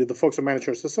the folks who manage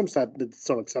your systems that it's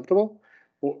unacceptable,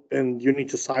 and you need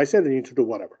to size it and you need to do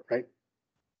whatever, right?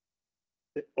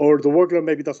 Or the workload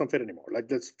maybe doesn't fit anymore. Like,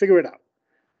 let's figure it out.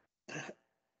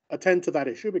 Attend to that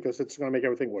issue because it's going to make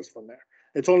everything worse from there.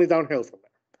 It's only downhill from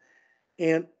there.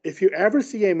 And if you ever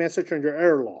see a message in your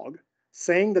error log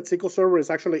saying that SQL Server is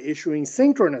actually issuing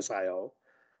synchronous IO,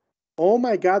 oh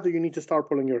my God, do you need to start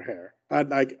pulling your hair?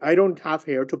 I don't have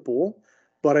hair to pull,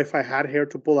 but if I had hair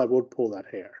to pull, I would pull that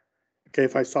hair. Okay,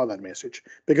 if I saw that message.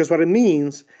 Because what it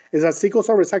means is that SQL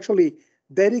Server is actually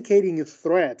dedicating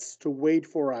threads to wait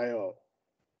for IO,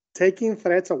 taking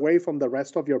threads away from the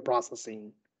rest of your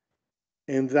processing.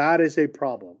 And that is a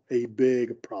problem, a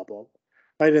big problem,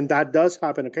 right? And that does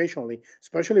happen occasionally,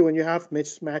 especially when you have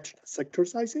mismatched sector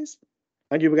sizes.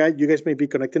 And you guys may be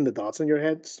connecting the dots in your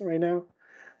heads right now.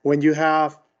 When you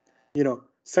have,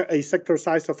 a sector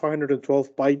size of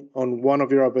 512 byte on one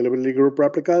of your availability group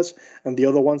replicas, and the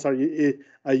other ones are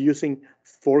using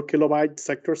 4 kilobyte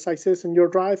sector sizes in your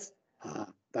drive,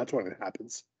 that's when it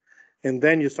happens. And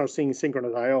then you start seeing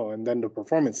synchronous IO, and then the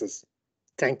performance is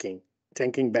tanking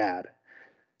bad.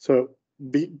 So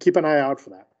keep an eye out for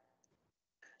that.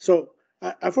 So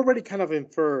I've already kind of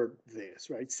inferred this,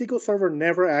 right? SQL Server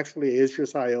never actually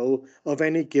issues IO of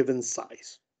any given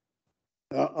size.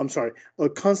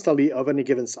 Constantly of any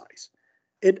given size.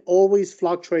 It always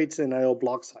fluctuates in IO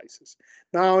block sizes.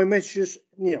 Now, it may just,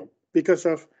 because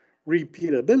of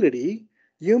repeatability,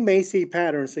 you may see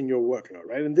patterns in your workload,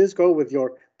 right? And this go with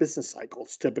your business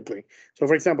cycles typically. So,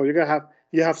 for example,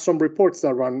 you have some reports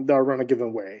that run a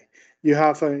given way. You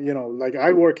have, like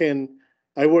I work in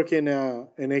I work in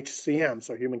HCM,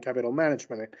 so human capital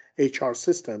management, HR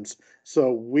systems.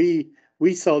 So we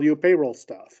sell you payroll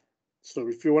stuff. So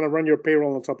if you want to run your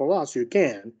payroll on top of us, you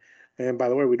can. And by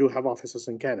the way, we do have offices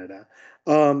in Canada.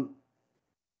 Point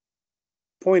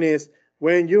is,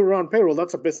 when you run payroll,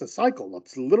 that's a business cycle.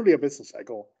 That's literally a business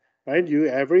cycle, right? You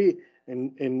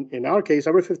in our case,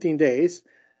 every 15 days,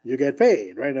 you get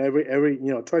paid, right? Every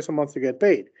twice a month you get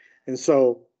paid. And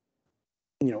so,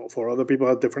 for other people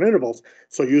have different intervals.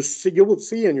 So you will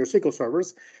see in your SQL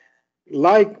servers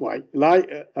likewise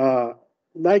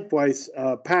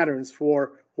patterns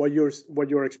for what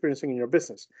you're experiencing in your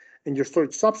business, and your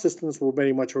storage subsystems will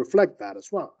very much reflect that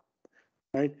as well,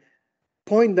 right?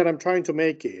 Point that I'm trying to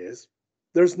make is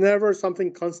there's never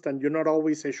something constant. You're not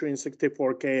always issuing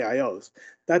 64K IOs.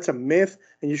 That's a myth,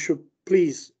 and you should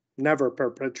please never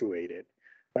perpetuate it,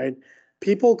 right?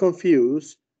 People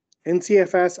confuse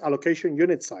NTFS allocation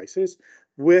unit sizes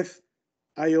with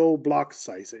IO block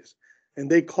sizes, and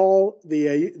they call the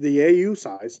AU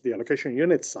size, the allocation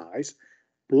unit size,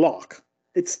 block.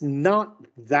 It's not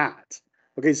that.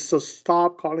 Okay, so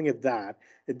stop calling it that.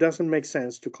 It doesn't make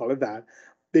sense to call it that,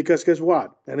 because guess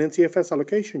what? An NTFS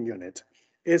allocation unit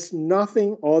is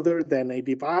nothing other than a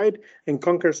divide and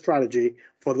conquer strategy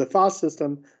for the file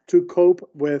system to cope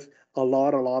with a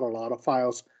lot of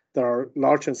files that are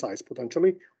large in size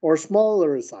potentially, or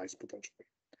smaller in size potentially.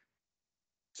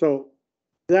 So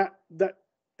that an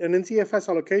NTFS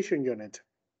allocation unit,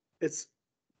 it's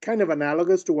kind of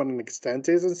analogous to what an extent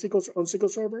is on SQL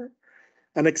Server.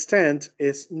 An extent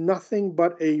is nothing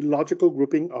but a logical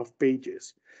grouping of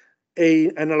pages.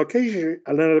 An allocation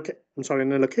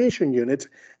unit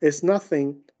is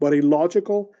nothing but a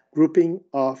logical grouping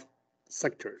of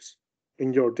sectors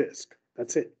in your disk.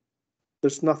 That's it.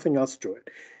 There's nothing else to it.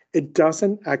 It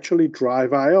doesn't actually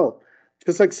drive I/O.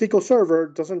 Just like SQL Server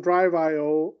doesn't drive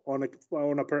I/O on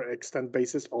a per extent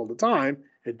basis all the time.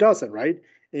 It doesn't, right?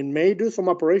 It may do some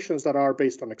operations that are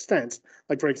based on extents.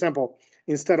 Like, for example,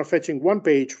 instead of fetching one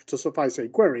page to suffice a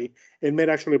query, it may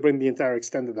actually bring the entire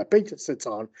extent that page sits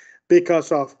on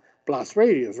because of blast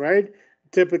radius, right?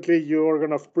 Typically, you're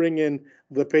going to bring in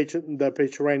the page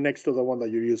right next to the one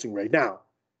that you're using right now.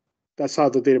 That's how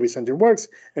the database engine works,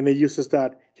 and it uses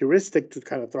that heuristic to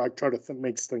kind of try to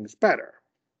make things better.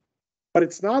 But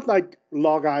it's not like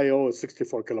log IO is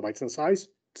 64 kilobytes in size.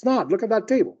 It's not. Look at that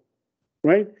table,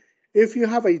 right? If you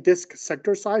have a disk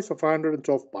sector size of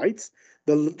 512 bytes,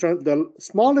 the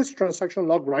smallest transaction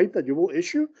log write that you will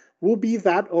issue will be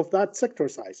that of that sector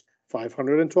size,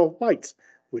 512 bytes,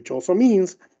 which also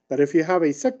means that if you have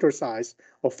a sector size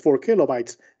of 4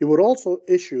 kilobytes, you would also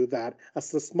issue that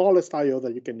as the smallest IO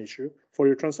that you can issue for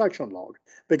your transaction log,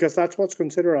 because that's what's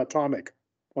considered atomic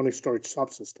on a storage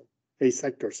subsystem, a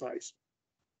sector size.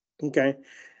 Okay,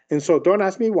 and so don't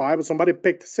ask me why, but somebody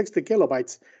picked 60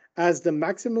 kilobytes as the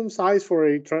maximum size for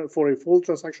a full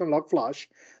transaction log flush.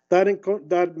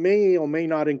 That may or may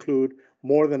not include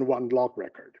more than one log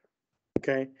record.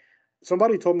 Okay,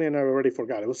 somebody told me and I already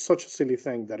forgot. It was such a silly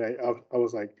thing that I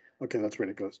was like, okay, that's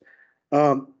ridiculous.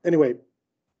 Anyway,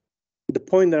 the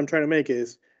point that I'm trying to make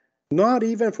is not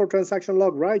even for transaction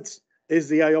log writes is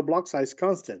the IO block size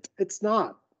constant. It's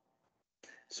not.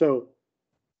 So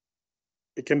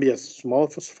it can be as small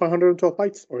as 512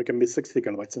 bytes, or it can be 60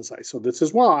 kilobytes in size. So this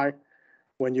is why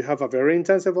when you have a very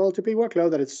intensive OLTP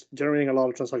workload that is generating a lot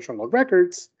of transaction log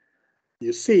records,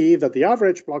 you see that the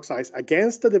average block size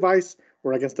against the device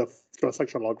or against the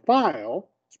transaction log file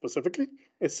specifically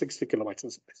is 60 kilobytes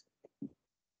in size.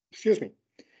 Excuse me.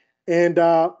 And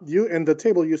you in the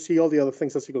table, you see all the other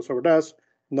things that SQL Server does,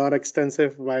 not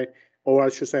extensive, or I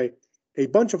should say, a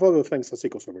bunch of other things that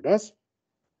SQL Server does.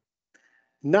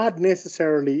 Not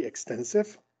necessarily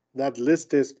extensive. That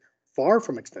list is far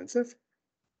from extensive,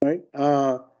 right?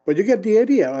 But you get the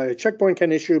idea. A checkpoint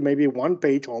can issue maybe one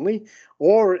page only,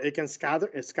 or it can gather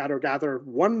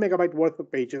 1 megabyte worth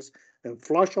of pages and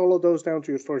flush all of those down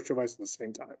to your storage device at the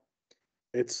same time.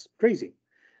 It's crazy.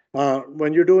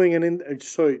 When you're doing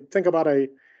so think about a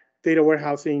data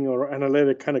warehousing or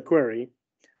analytic kind of query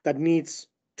that needs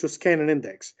to scan an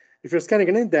index. If you're scanning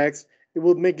an index, it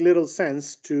would make little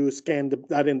sense to scan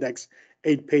that index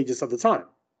 8 pages at a time,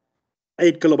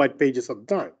 8 kilobyte pages at a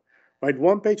time, right?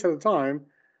 1 page at a time.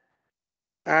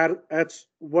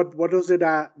 What does it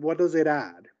add? What does it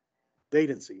add?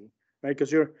 Latency, right?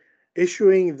 Because you're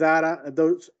issuing that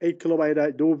those 8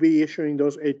 kilobyte. They will be issuing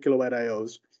those 8 kilobyte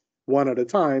IOs one at a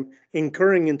time,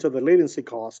 incurring into the latency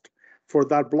cost for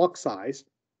that block size.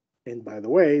 And by the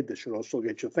way, this should also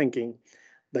get you thinking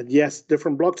that yes,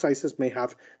 different block sizes may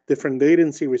have different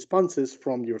latency responses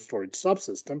from your storage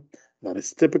subsystem. That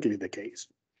is typically the case.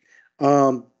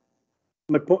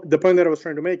 the point that I was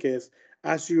trying to make is,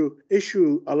 as you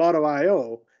issue a lot of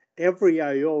I/O, every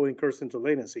I/O incurs into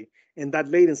latency, and that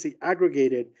latency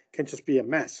aggregated can just be a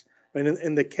mess. And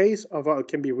in the case of it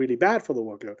can be really bad for the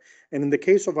workload. And in the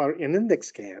case of an index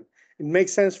scan, it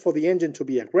makes sense for the engine to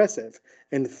be aggressive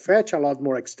and fetch a lot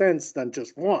more extents than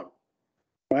just one,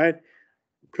 right?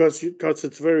 Because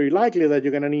it's very likely that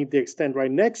you're going to need the extent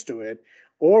right next to it,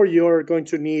 or you're going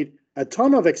to need a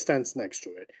ton of extents next to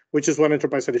it, which is what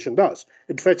Enterprise Edition does.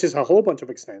 It fetches a whole bunch of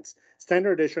extents.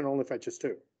 Standard Edition only fetches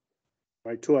 2,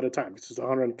 right? 2 at a time, which is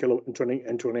 128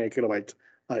 kilobyte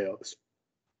IOs.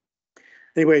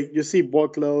 Anyway, you see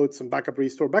workloads and backup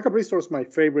restore. Backup restore is my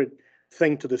favorite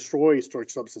thing to destroy a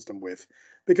storage subsystem with,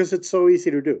 because it's so easy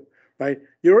to do, right?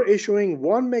 You're issuing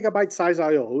 1 megabyte size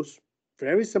IOs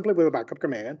very simply with a backup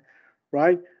command,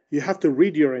 right? You have to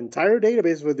read your entire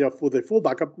database with a full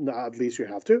backup, at least you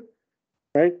have to,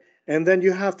 right? And then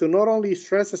you have to not only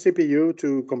stress the CPU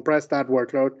to compress that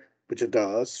workload, which it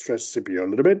does, stress the CPU a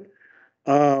little bit,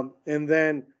 and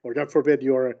then, or God forbid,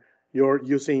 you're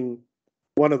using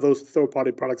one of those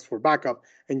third-party products for backup,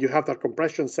 and you have that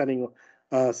compression setting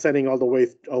all the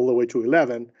way to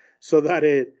 11, so that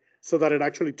it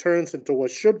actually turns into what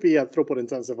should be a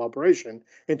throughput-intensive operation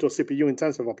into a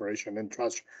CPU-intensive operation, and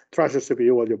trash your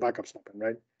CPU while your backups happen,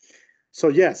 right? So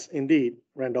yes, indeed,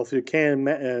 Randolph, you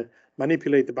can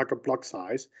manipulate the backup block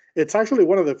size. It's actually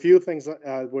one of the few things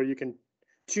where you can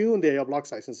tune the block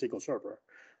size in SQL Server.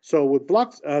 So with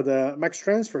blocks, the max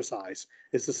transfer size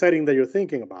is the setting that you're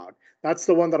thinking about. That's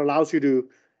the one that allows you to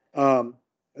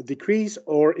decrease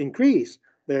or increase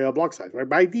the block size, right?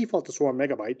 By default, it's 1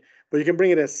 megabyte, but you can bring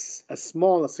it as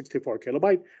small as 64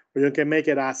 kilobyte, or you can make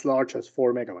it as large as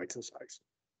 4 megabytes in size,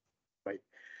 right?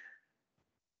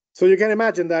 So you can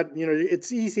imagine that,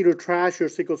 it's easy to trash your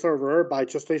SQL Server by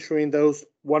just issuing those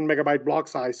 1 megabyte block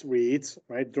size reads,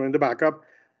 right, during the backup.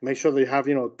 Make sure that you have,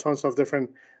 tons of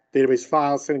different database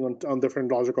files sitting on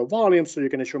different logical volumes, so you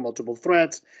can issue multiple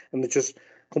threads and just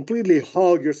completely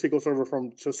hog your SQL Server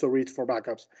from just the reads for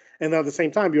backups. And at the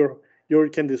same time, you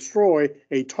can destroy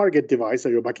a target device that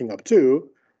you're backing up to,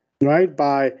 right,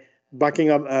 by backing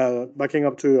up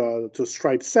to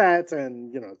Stripe sets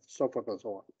and so forth and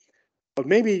so on. But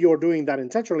maybe you're doing that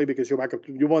intentionally because you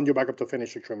want your backup to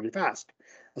finish extremely fast.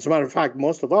 As a matter of fact,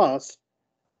 most of us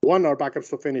want our backups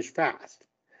to finish fast,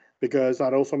 because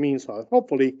that also means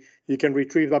hopefully you can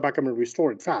retrieve that backup and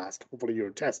restore it fast. Hopefully you're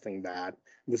testing that.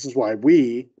 This is why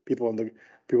people in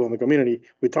the community,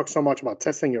 we talk so much about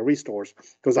testing your restores,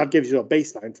 because that gives you a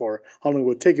baseline for how long it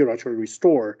would take you to actually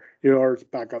restore your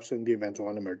backups in the event of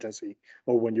an emergency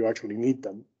or when you actually need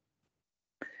them.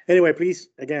 Anyway, please,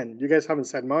 again, you guys haven't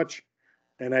said much,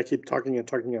 and I keep talking and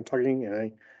talking and talking, and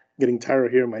I'm getting tired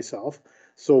of hearing myself.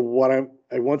 So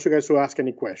I want you guys to ask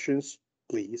any questions.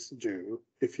 Please do,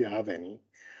 if you have any.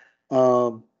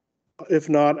 If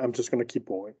not, I'm just going to keep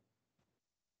going.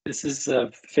 This is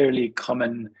a fairly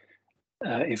common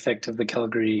effect of the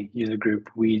Calgary user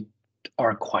group. We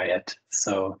are quiet,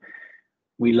 so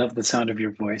we love the sound of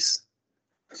your voice.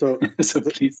 So, so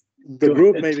please. The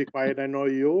group may be quiet. I know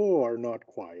you are not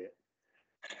quiet.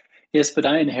 Yes, but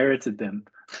I inherited them.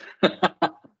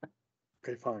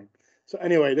 Okay, fine. So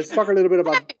anyway, let's talk a little bit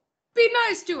about... Hey, be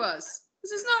nice to us.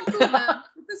 This is not cool, man.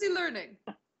 We're busy learning.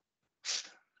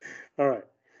 All right.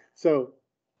 So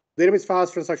database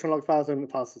files, transaction log files, and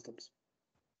file systems.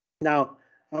 Now,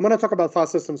 I'm going to talk about file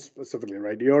systems specifically,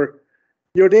 right? Your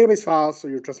database files, so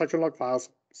your transaction log files,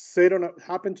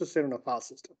 happen to sit on a file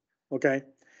system, okay?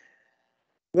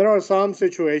 There are some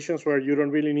situations where you don't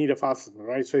really need a file system,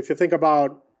 right? So if you think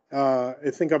about what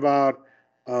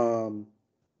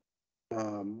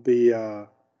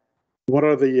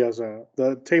are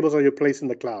the tables that you place in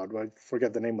the cloud? I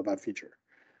forget the name of that feature.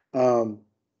 You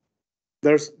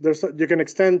can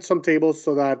extend some tables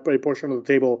so that a portion of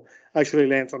the table actually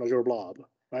lands on Azure Blob,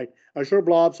 right? Azure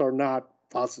Blobs are not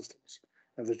file systems,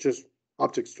 and they're just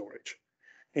object storage.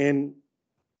 And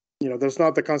there's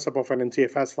not the concept of an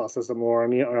NTFS file system or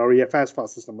an EFS file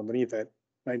system underneath it,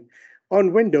 right?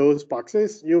 On Windows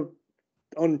boxes,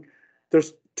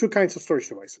 there's two kinds of storage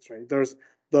devices, right? There's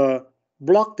the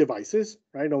block devices,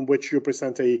 right, on which you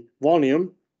present a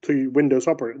volume to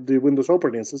the Windows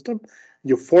operating system.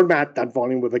 You format that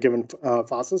volume with a given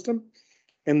file system,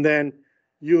 and then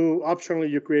you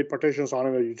optionally create partitions on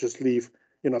it, or you just leave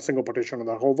a single partition on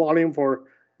that whole volume for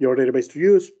your database to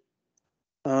use.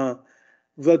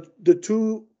 The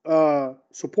two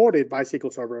supported by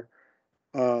SQL Server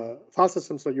file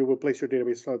systems that you will place your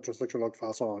database transaction log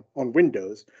files on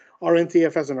Windows are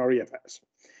NTFS and REFS.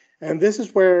 And this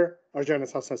is where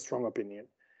Argenis has a strong opinion.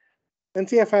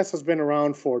 NTFS has been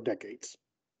around for decades,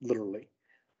 literally.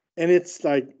 And it's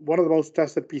like one of the most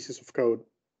tested pieces of code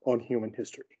on human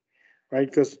history, right?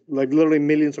 Because like literally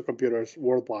millions of computers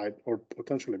worldwide, or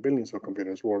potentially billions of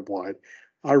computers worldwide,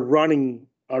 are running,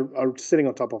 are sitting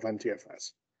on top of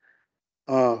NTFS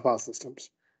file systems.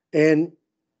 And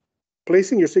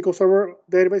placing your SQL Server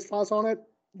database files on it,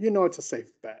 it's a safe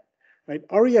bet, right?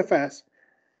 REFS,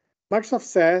 Microsoft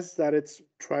says that it's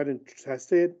tried and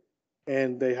tested,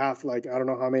 and they have like, I don't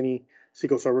know how many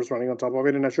SQL servers running on top of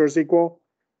it in Azure SQL.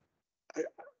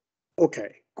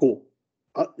 Okay, cool.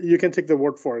 You can take the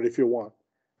word for it if you want.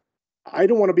 I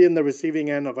don't want to be in the receiving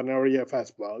end of an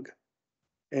REFS bug.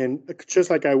 And just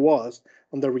like I was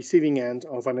on the receiving end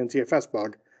of an NTFS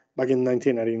bug back in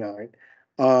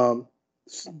 1999,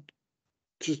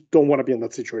 just don't want to be in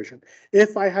that situation.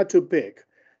 If I had to pick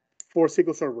for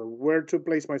SQL Server where to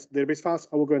place my database files,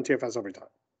 I will go NTFS every time.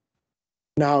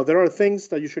 Now, there are things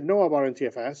that you should know about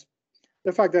NTFS.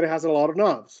 The fact that it has a lot of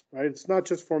knobs, right? It's not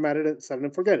just formatted and set it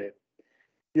and forget it.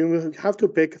 You have to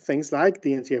pick things like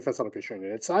the NTFS allocation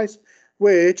unit size,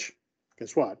 which,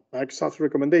 guess what? Microsoft's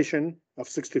recommendation of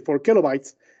 64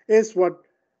 kilobytes is what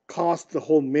caused the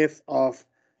whole myth of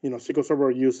SQL Server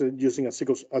using a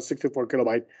 64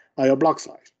 kilobyte IO block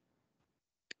size.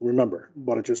 Remember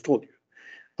what I just told you.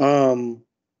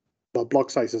 But block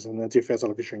sizes and NTFS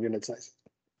allocation unit sizes.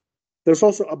 There's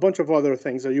also a bunch of other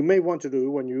things that you may want to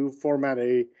do when you format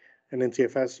an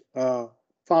NTFS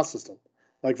file system.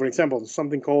 Like, for example,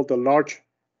 something called the large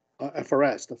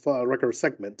FRS, the file record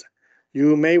segment.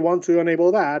 You may want to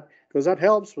enable that because that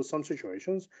helps with some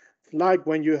situations, like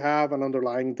when you have an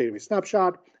underlying database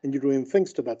snapshot and you're doing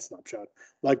things to that snapshot,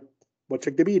 like what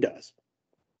CheckDB does,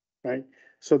 right?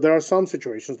 So there are some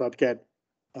situations that get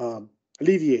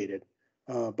alleviated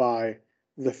by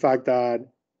the fact that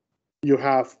you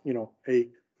have, a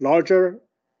larger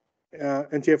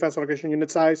NTFS allocation unit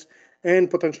size, and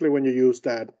potentially when you use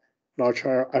that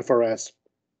larger FRS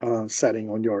setting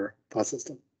on your file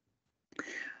system.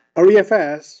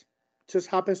 REFS just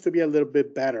happens to be a little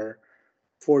bit better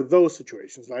for those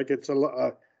situations. Like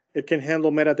it can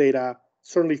handle metadata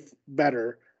certainly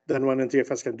better than what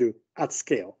NTFS can do at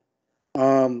scale.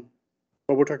 But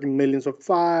we're talking millions of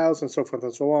files and so forth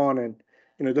and so on, and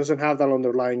it doesn't have that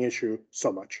underlying issue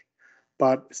so much,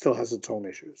 but still has its own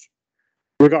issues.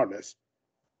 Regardless,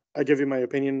 I give you my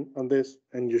opinion on this,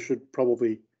 and you should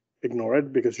probably ignore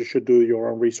it because you should do your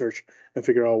own research and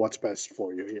figure out what's best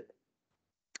for you here.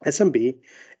 SMB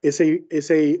is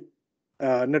a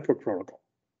network protocol,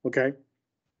 okay?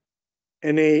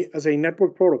 And as a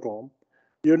network protocol,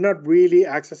 you're not really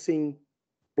accessing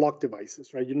block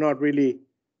devices, right? You're not really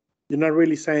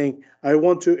saying, I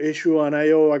want to issue an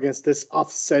IO against this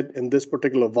offset in this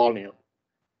particular volume,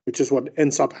 which is what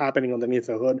ends up happening underneath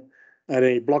the hood at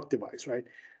a block device, right?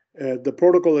 The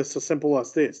protocol is as simple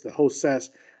as this. The host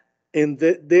says, in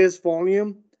this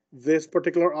volume, this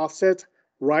particular offset,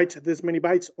 write this many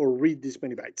bytes or read this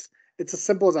many bytes. It's as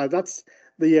simple as that. That's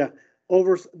the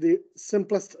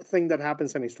simplest thing that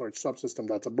happens in a storage subsystem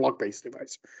that's a block-based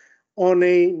device. On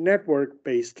a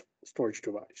network-based storage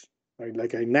device, right,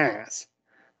 like a NAS,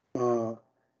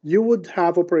 you would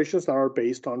have operations that are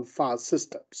based on file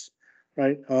systems,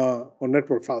 right, on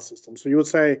network file systems. So you would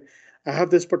say, I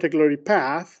have this particular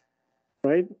path,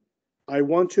 right? I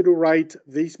want you to write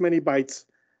these many bytes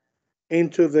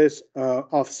into this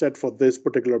offset for this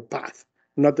particular path,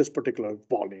 not this particular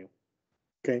volume.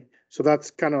 Okay, so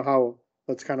that's kind of how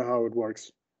it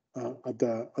works at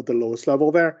the lowest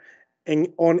level there.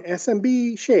 And on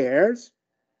SMB shares,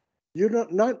 you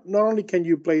not only can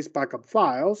you place backup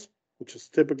files, which is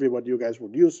typically what you guys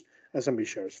would use SMB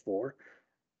shares for.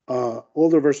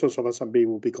 Older versions of SMB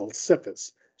will be called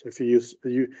CIFS. So if you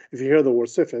hear the word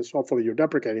CIFS, hopefully you're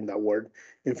deprecating that word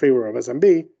in favor of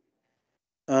SMB.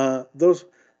 Those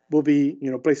will be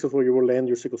places where you will land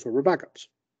your SQL Server backups.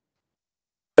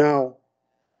 Now,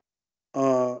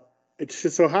 it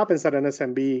just so happens that on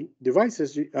SMB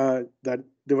devices, that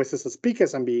devices that speak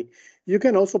SMB, you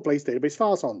can also place database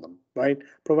files on them, right?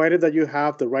 Provided that you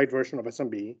have the right version of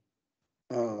SMB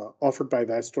offered by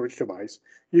that storage device,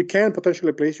 you can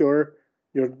potentially place your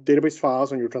database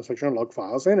files and your transactional log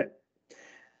files in it.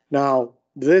 Now,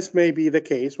 this may be the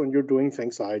case when you're doing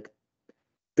things like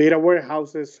data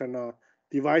warehouses and a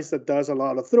device that does a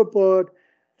lot of throughput,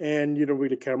 and you don't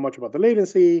really care much about the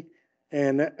latency.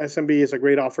 And SMB is a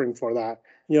great offering for that.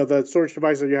 The storage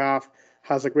device that you have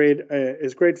has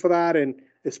is great for that, and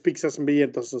it speaks SMB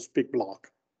and doesn't speak block.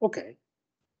 Okay,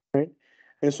 right?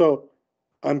 And so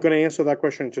I'm going to answer that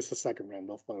question in just a second,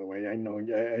 Randolph. By the way, I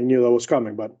knew that was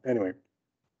coming, but anyway,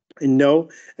 no,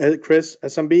 Chris,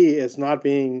 SMB is not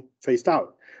being phased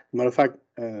out. Matter of fact,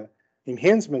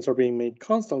 enhancements are being made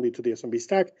constantly to the SMB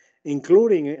stack,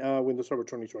 including Windows Server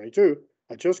 2022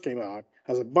 that just came out,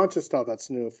 has a bunch of stuff that's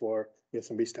new for the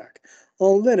SMB stack.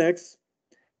 On Linux,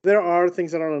 there are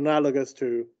things that are analogous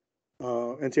to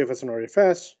NTFS and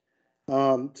RFS.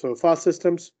 So file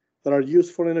systems that are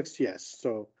used for Linux, yes.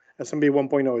 So SMB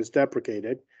 1.0 is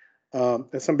deprecated.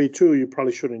 SMB 2 you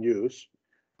probably shouldn't use,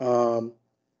 not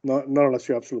unless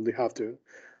you absolutely have to.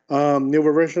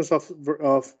 Newer versions of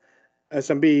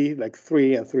SMB like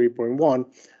 3 and 3.1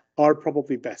 are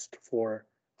probably best for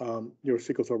your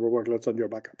SQL Server workloads and your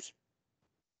backups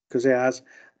because it has a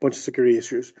bunch of security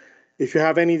issues. If you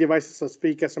have any devices that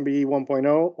speak SMB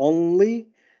 1.0 only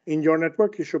in your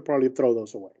network, you should probably throw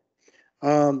those away.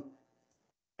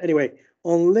 Anyway,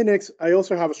 on Linux, I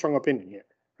also have a strong opinion here,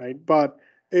 right? But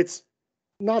it's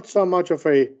not so much of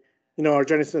a,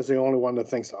 Argenis is the only one that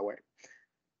thinks that way.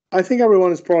 I think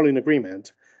everyone is probably in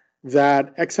agreement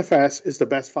that XFS is the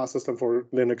best file system for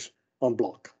Linux on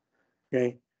block,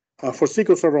 okay? For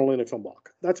SQL Server on Linux on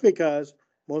block. That's because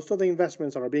most of the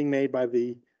investments that are being made by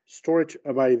the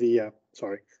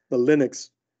the Linux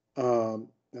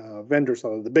vendors,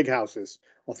 or the big houses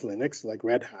of Linux, like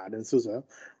Red Hat and SUSE,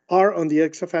 are on the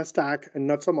XFS stack and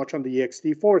not so much on the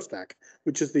ext4 stack,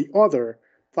 which is the other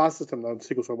file system that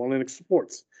SQL Server on Linux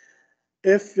supports.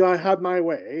 If I had my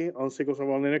way on SQL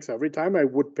Server on Linux every time, I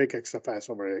would pick XFS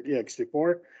over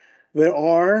ext4.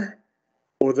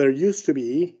 There used to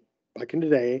be, back in the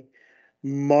day,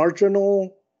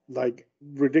 marginal, like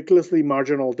ridiculously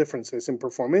marginal differences in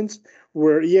performance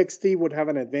where ext would have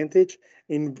an advantage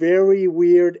in very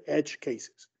weird edge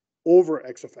cases over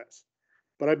XFS.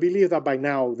 But I believe that by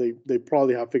now they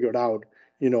probably have figured out,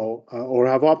 or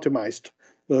have optimized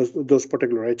those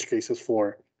particular edge cases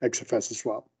for XFS as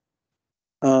well.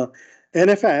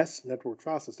 NFS, Network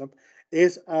File System,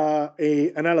 is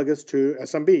analogous to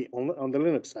SMB on the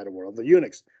Linux side of the world, the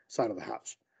Unix side of the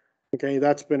house. Okay,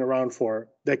 that's been around for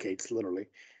decades, literally.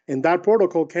 And that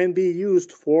protocol can be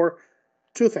used for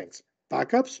two things: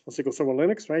 backups on SQL Server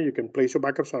Linux, right? You can place your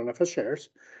backups on NFS shares,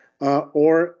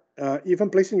 or even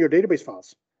placing your database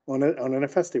files on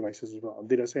NFS devices as well.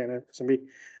 Did I say SMB?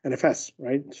 NFS,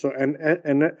 right? So and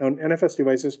on NFS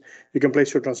devices, you can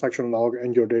place your transaction log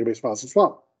and your database files as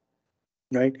well,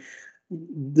 right?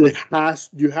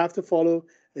 You have to follow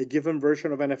a given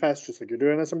version of NFS, just like you do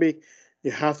in SMB. You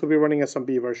have to be running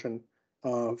SMB version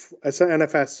of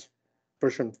NFS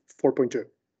version 4.2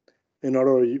 in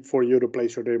order for you to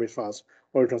place your database files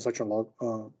or your transaction log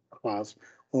files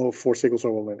for SQL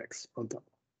Server Linux on top.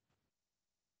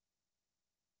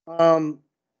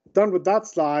 Done with that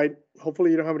slide.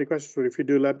 Hopefully you don't have any questions, but if you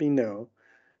do, let me know.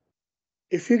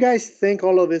 If you guys think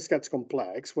all of this gets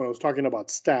complex, when I was talking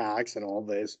about stacks and all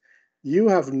this, you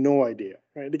have no idea,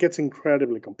 right? It gets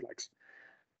incredibly complex.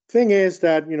 Thing is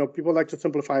that, people like to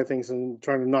simplify things and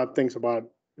try to not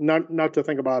to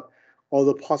think about all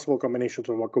the possible combinations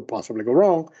of what could possibly go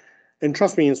wrong. And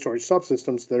trust me, in storage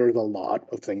subsystems, there's a lot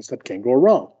of things that can go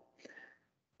wrong.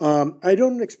 I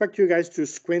don't expect you guys to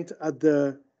squint at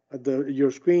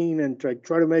your screen and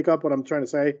try to make up what I'm trying to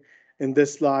say in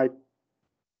this slide.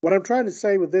 What I'm trying to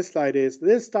say with this slide is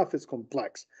this stuff is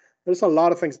complex. There's a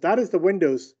lot of things. That is the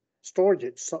Windows storage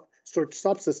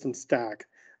subsystem stack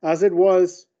as it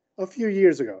was a few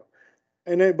years ago.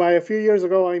 And by a few years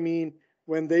ago, I mean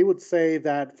when they would say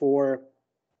that for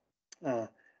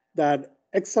that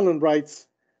excellent writes,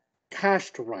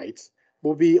 cached writes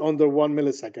will be under 1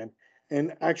 millisecond,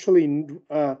 and actually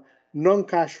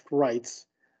non-cached writes,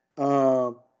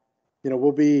 will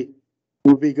be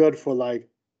good for like,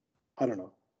 I don't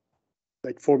know,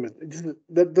 like 4 minutes.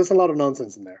 There's a lot of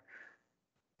nonsense in there.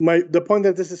 The point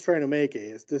that this is trying to make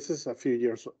is this is a few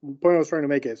years. The point I was trying to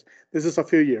make is this is a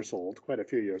few years old, quite a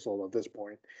few years old at this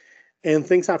point, and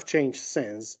things have changed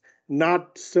since.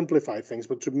 Not to simplify things,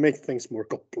 but to make things more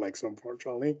complex,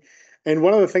 unfortunately. And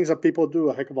one of the things that people do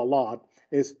a heck of a lot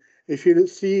is if you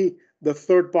see the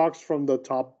third box from the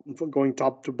top, going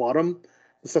top to bottom,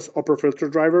 it says upper filter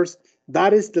drivers.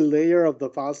 That is the layer of the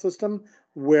file system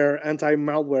where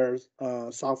anti-malware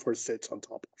software sits on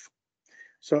top of.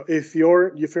 So if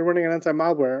you're running an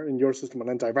anti-malware in your system,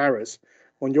 an antivirus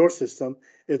on your system,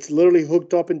 it's literally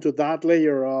hooked up into that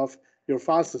layer of your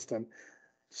file system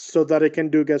so that it can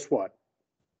do, guess what?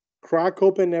 Crack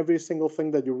open every single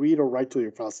thing that you read or write to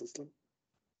your file system.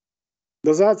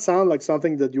 Does that sound like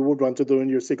something that you would want to do in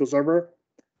your SQL Server?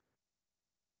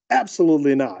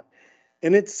 Absolutely not.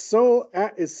 And it's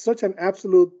such an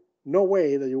absolute no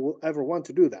way that you will ever want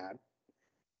to do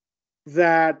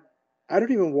that I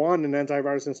don't even want an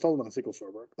antivirus installed on SQL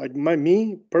Server. Like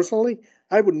me personally,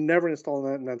 I would never install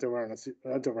an antivirus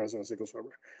on a SQL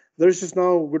Server. There's just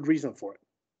no good reason for it,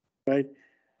 right?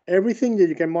 Everything that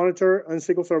you can monitor on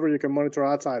SQL Server, you can monitor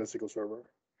outside of SQL Server.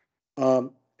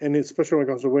 And especially when it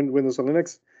comes to Windows and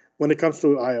Linux, when it comes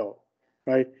to I/O,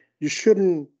 right? You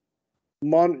shouldn't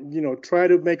try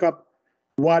to make up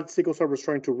what SQL Server is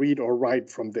trying to read or write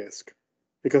from disk,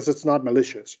 because it's not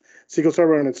malicious. SQL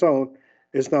Server on its own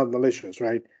is not malicious,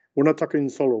 right? We're not talking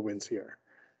SolarWinds here.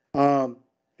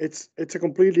 It's a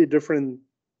completely different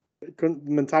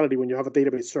mentality when you have a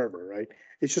database server, right?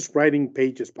 It's just writing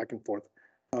pages back and forth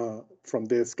from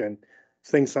disk and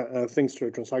things to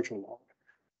a transaction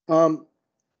log.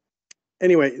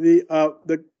 Anyway, the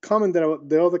other comment that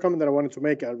I wanted to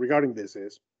make regarding this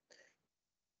is,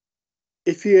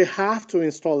 if you have to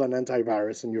install an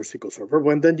antivirus in your SQL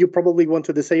Server, then you probably want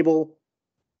to disable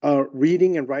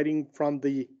reading and writing from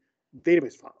the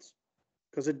database files,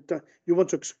 because you want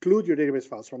to exclude your database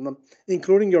files from them,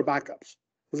 including your backups.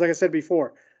 Because like I said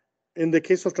before, in the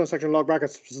case of transaction log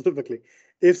backups specifically,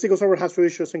 if SQL Server has to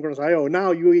issue synchronous I/O,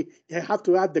 now you have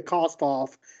to add the cost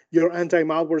of your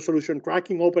anti-malware solution,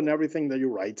 cracking open everything that you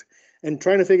write, and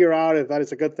trying to figure out if that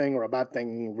is a good thing or a bad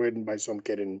thing written by some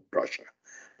kid in Russia.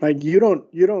 Like you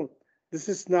don't. This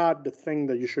is not the thing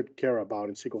that you should care about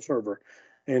in SQL Server,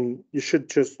 and you should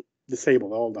just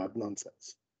disable all that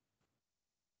nonsense.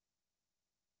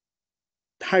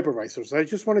 Hypervisors. I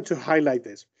just wanted to highlight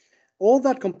this. All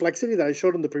that complexity that I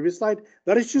showed on the previous slide,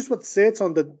 that is just what sits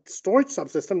on the storage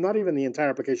subsystem, not even the entire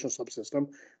application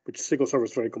subsystem, which SQL Server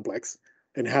is very complex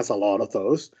and has a lot of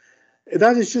those.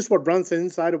 That is just what runs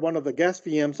inside of one of the guest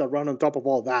VMs that run on top of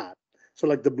all that. So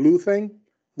like the blue thing,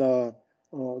 the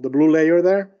blue layer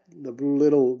there, the blue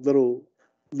little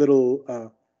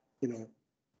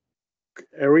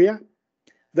area,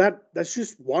 that's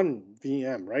just one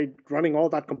VM, right? Running all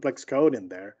that complex code in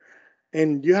there.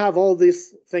 And you have all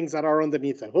these things that are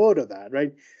underneath the hood of that,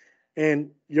 right?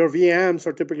 And your VMs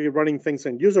are typically running things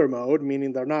in user mode,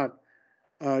 meaning they're not,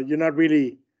 you're not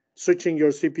really switching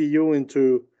your CPU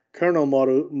into kernel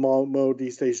mode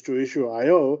these days to issue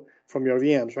I/O from your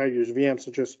VMs, right? Your VMs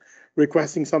are just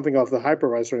requesting something of the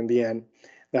hypervisor in the end.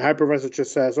 The hypervisor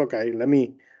just says, okay, let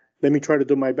me try to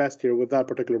do my best here with that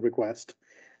particular request.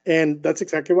 And that's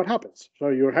exactly what happens. So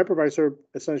your hypervisor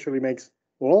essentially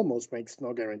almost makes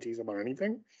no guarantees about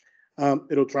anything.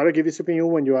 It'll try to give you CPU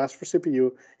when you ask for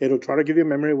CPU. It'll try to give you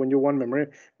memory when you want memory.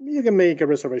 You can make a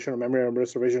reservation of memory or a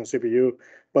reservation of CPU,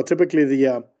 but typically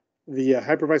the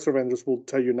hypervisor vendors will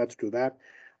tell you not to do that.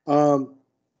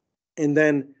 And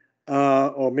then,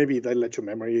 or maybe they let you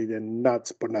memory and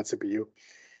but not CPU.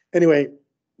 Anyway,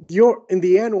 in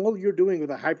the end, all you're doing with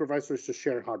a hypervisor is to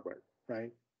share hardware,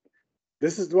 right?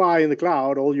 This is why in the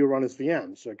cloud, all you run is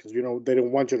VMs, because they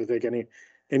don't want you to take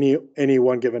any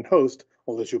one given host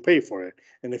unless you pay for it.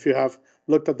 And if you have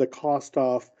looked at the cost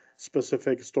of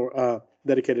specific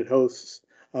dedicated hosts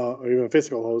or even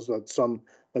physical hosts that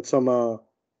some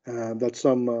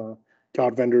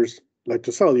cloud vendors like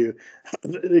to sell you,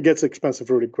 it gets expensive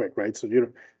really quick, right? So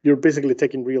you're basically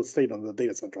taking real estate on the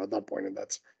data center at that point, and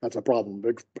that's a problem.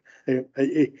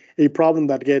 A problem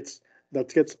that gets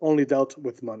only dealt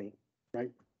with money,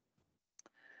 right?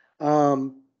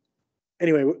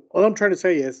 Anyway, all I'm trying to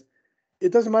say is,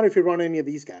 it doesn't matter if you run any of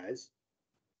these guys,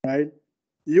 right?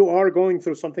 You are going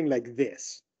through something like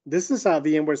this. This is a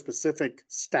VMware specific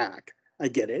stack. I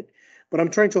get it, but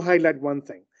I'm trying to highlight one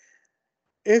thing.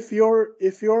 If your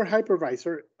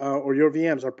hypervisor or your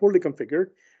VMs are poorly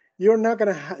configured, you're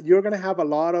gonna have a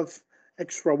lot of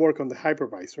extra work on the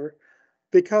hypervisor,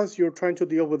 because you're trying to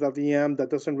deal with a VM that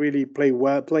doesn't really play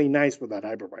nice with that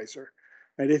hypervisor.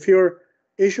 And if you're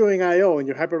issuing I/O and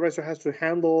your hypervisor has to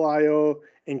handle I/O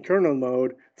in kernel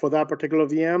mode for that particular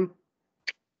VM,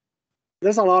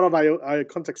 there's a lot of I/O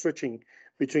context switching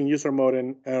between user mode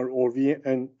and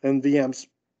VMs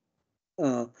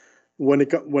when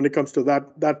it comes to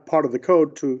that part of the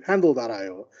code to handle that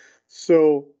I/O.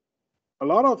 So a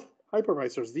lot of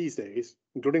hypervisors these days,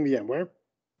 including VMware,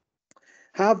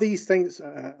 have these things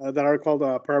that are called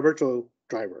paravirtual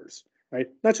drivers, right?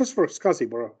 Not just for SCSI,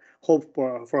 but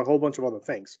for a whole bunch of other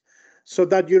things, so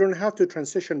that you don't have to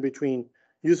transition between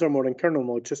user mode and kernel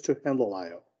mode just to handle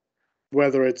I/O,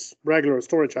 whether it's regular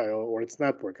storage I/O or it's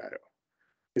network I/O.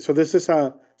 So this is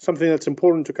something that's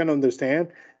important to kind of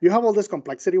understand. You have all this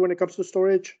complexity when it comes to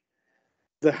storage.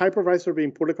 The hypervisor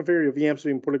being poorly configured, your VMs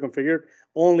being poorly configured,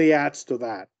 only adds to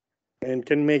that and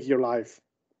can make your life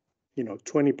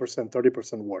 20%,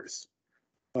 30% worse.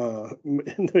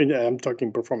 I'm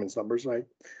talking performance numbers, right?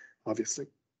 Obviously.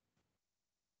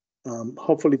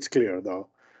 Hopefully it's clear though.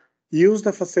 use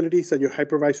the facilities that your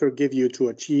hypervisor give you to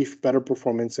achieve better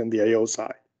performance in the I/O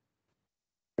side.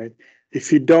 Right?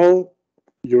 If you don't,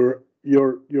 you're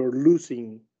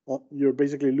losing. You're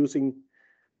basically losing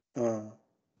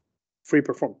free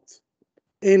performance.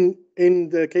 In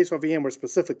the case of VMware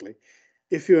specifically,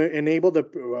 if you enable the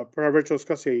virtual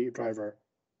SCSI driver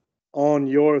on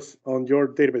your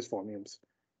database volumes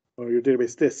or your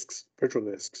database disks, virtual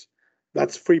disks,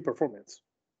 that's free performance.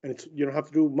 And you don't have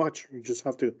to do much. You just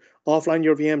have to offline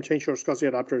your VM, change your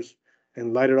SCSI adapters,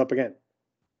 and light it up again.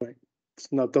 Right?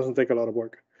 Doesn't take a lot of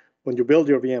work. When you build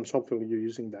your VMs, hopefully you're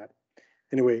using that.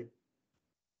 Anyway,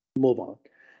 move on.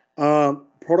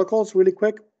 Protocols, really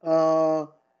quick.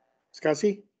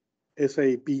 SCSI is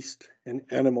a beast, an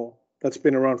animal that's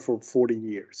been around for 40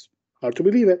 years. Hard to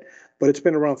believe it, but it's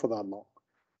been around for that long,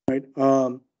 right?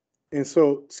 And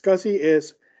so SCSI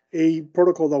is a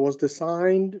protocol that was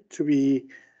designed to be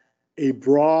a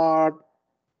broad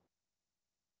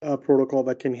protocol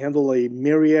that can handle a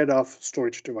myriad of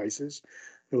storage devices.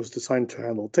 It was designed to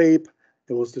handle tape.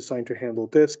 It was designed to handle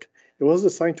disk. It was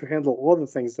designed to handle all the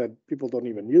things that people don't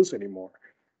even use anymore,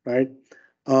 right?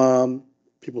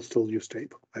 People still use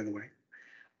tape, by the way.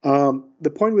 The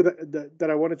point that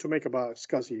I wanted to make about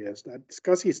SCSI is that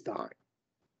SCSI is dying.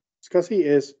 SCSI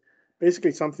is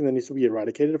basically something that needs to be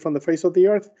eradicated from the face of the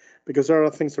earth because there are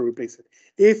things to replace it.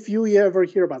 If you ever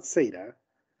hear about SATA,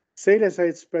 SATA is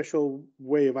a special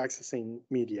way of accessing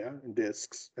media and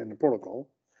disks and the protocol.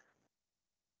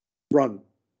 Run.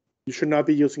 You should not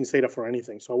be using SATA for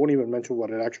anything. So I won't even mention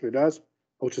what it actually does.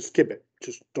 I'll just skip it.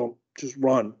 Just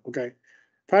run, okay?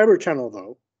 Fiber channel,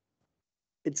 though.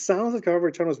 It sounds like Fiber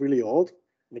channel is really old,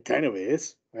 and it kind of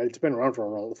is. Right? It's been around for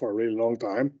a really long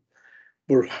time.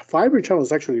 But Fiber channel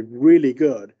is actually really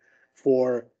good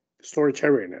for storage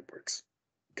area networks.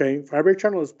 Okay, Fiber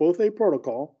channel is both a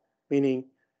protocol, meaning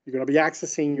you're going to be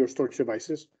accessing your storage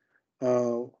devices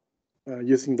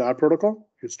using that protocol,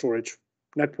 your storage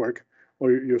network,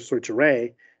 or your storage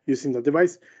array using the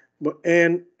device,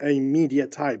 and a media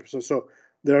type. So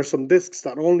there are some disks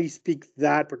that only speak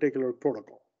that particular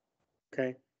protocol.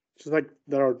 Okay, just like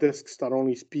there are disks that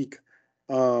only speak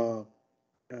SATA,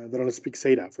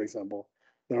 for example.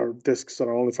 There are disks that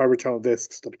are only Fiber channel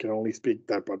disks that can only speak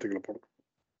that particular protocol.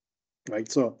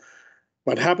 Right. So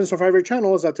what happens for Fiber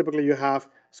channel is that typically you have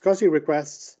SCSI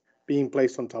requests being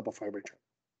placed on top of Fiber channel.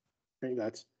 Okay,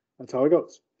 that's how it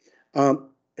goes.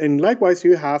 And likewise,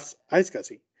 you have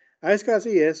iSCSI.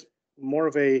 iSCSI is more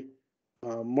of a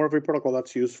protocol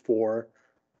that's used for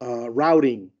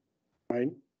routing,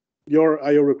 right? Your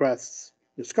I/O requests,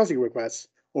 your SCSI requests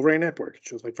over a network,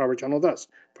 just like Fiber channel does.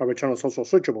 Fiber channel is also a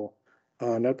switchable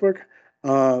network,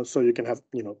 so you can have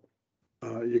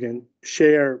you can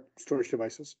share storage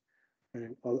devices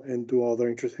and do all the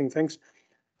interesting things.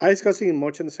 iSCSI,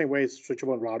 much in the same way, is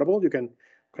switchable and routable. You can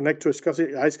connect to a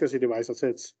iSCSI device that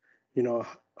sits,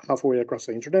 halfway across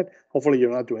the internet. Hopefully,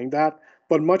 you're not doing that.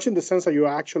 But much in the sense that you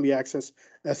actually access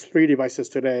S3 devices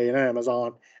today in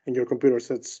Amazon, and your computer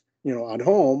sits, at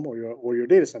home or your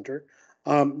data center.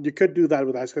 You could do that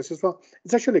with iSCSI as well.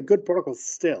 It's actually a good protocol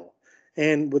still.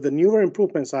 And with the newer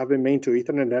improvements that have been made to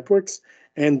Ethernet networks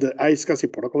and the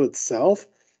iSCSI protocol itself,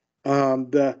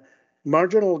 the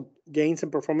marginal gains in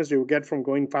performance you get from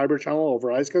going Fiber channel over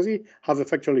iSCSI have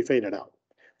effectively faded out.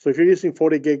 So if you're using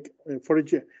 40 gigabit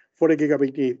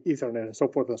Ethernet and so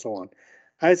forth and so on,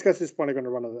 iSCSI is probably going to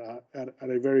run at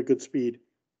a very good speed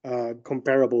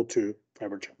comparable to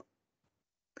Fiber channel.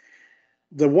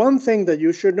 The one thing that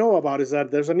you should know about is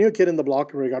that there's a new kid in the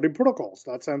block regarding protocols.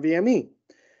 That's NVMe,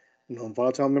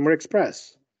 Non-Volatile Memory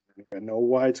Express. I don't know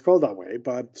why it's called that way,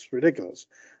 but it's ridiculous.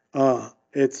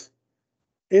 It's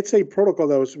a protocol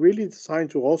that was really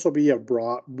designed to also be a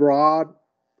broad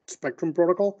spectrum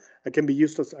protocol that can be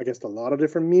used against a lot of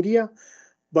different media,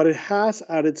 but it has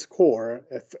at its core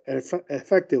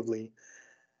effectively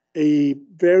a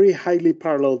very highly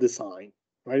parallel design,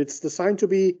 right? It's designed to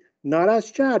be not as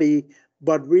chatty,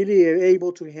 but really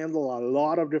able to handle a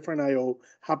lot of different I/O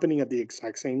happening at the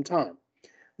exact same time,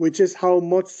 which is how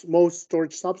most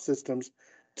storage subsystems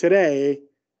today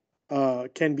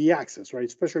can be accessed, right?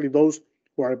 Especially those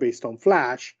who are based on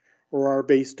flash or are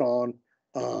based on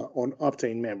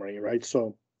Optane memory, right?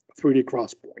 So 3D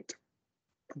crosspoint.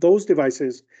 Those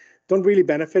devices don't really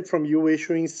benefit from you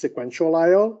issuing sequential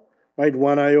I/O, right?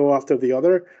 One I/O after the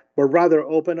other, but rather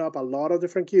open up a lot of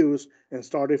different queues and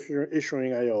start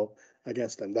issuing I/O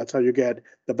against them. That's how you get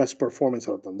the best performance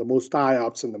out of them, the most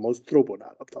IOPS and the most throughput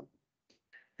out of them.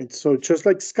 And so just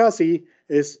like SCSI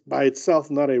is by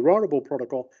itself not a routable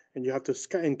protocol, and you have to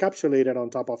encapsulate it on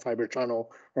top of Fiber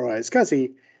channel or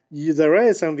iSCSI, there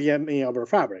is NVMe over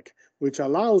Fabric. which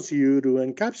allows you to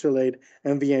encapsulate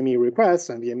NVMe requests,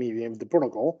 NVMe the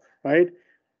protocol, right?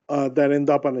 That end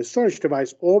up on a storage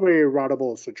device over a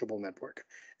routable switchable network.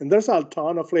 And there's a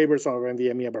ton of flavors of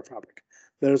NVMe over Fabric.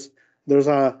 There's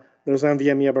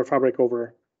NVMe over Fabric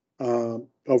over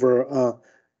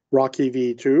Rocky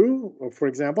V2, for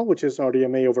example, which is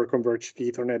RDMA over Converged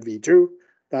Ethernet V2.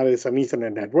 That is an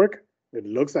Ethernet network. It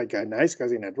looks like a nice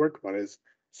SCSI network, but it's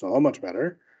so much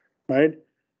better, right?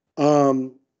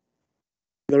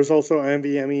 There's also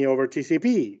NVMe over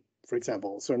TCP, for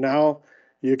example. So now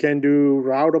you can do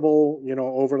routable,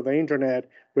 over the internet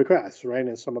requests, right?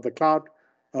 And some of the cloud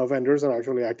vendors are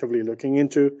actually actively looking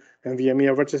into NVMe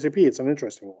over TCP. It's an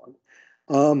interesting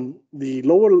one. The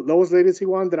lowest latency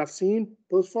one that I've seen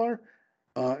thus far,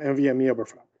 NVMe over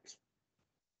Fabrics.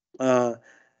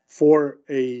 For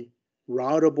a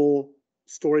routable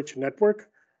storage network,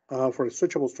 for a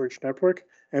switchable storage network,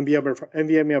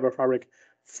 NVMe over Fabric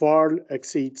far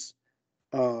exceeds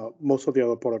most of the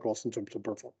other protocols in terms of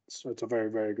performance. So it's a very,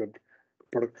 very good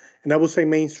protocol. And I would say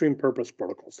mainstream purpose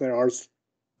protocols. There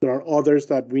are others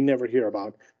that we never hear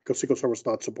about because SQL Server is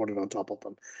not supported on top of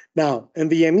them. Now,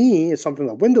 NVMe is something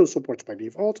that Windows supports by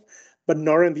default, but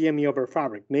not NVMe over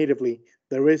Fabric natively.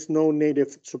 There is no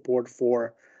native support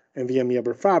for NVMe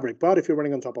over Fabric. But if you're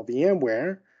running on top of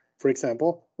VMware, for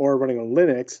example, or running on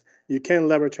Linux, you can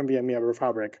leverage NVMe over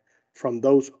Fabric from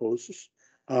those hosts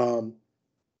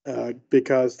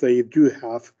because they do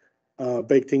have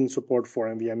baked-in support for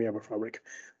NVMe over Fabric.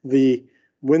 The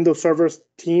Windows Servers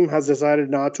team has decided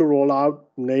not to roll out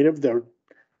native.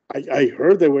 I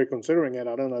heard they were considering it.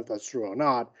 I don't know if that's true or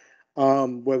not.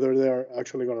 Whether they're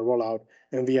actually going to roll out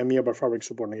NVMe over Fabric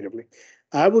support natively.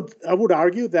 I would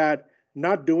argue that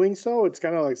not doing so, it's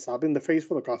kind of like slapping the face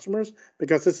for the customers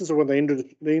because this is where the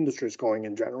industry is going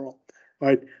in general,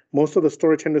 right? Most of the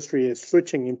storage industry is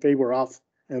switching in favor of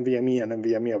NVMe and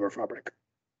NVMe over Fabric.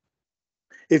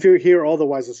 If you hear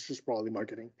otherwise, it's just probably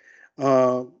marketing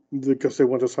because they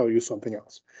want to sell you something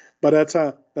else. But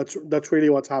that's really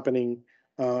what's happening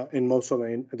in most of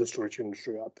the storage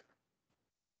industry out there.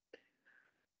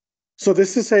 So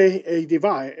this is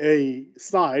a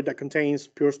slide that contains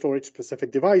Pure Storage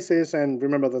specific devices. And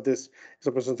remember that this is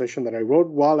a presentation that I wrote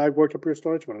while I worked at Pure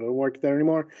Storage, but I don't work there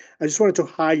anymore. I just wanted to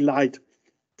highlight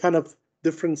kind of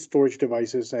different storage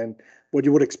devices and what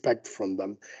you would expect from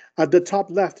them. At the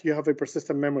top left, you have a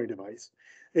persistent memory device.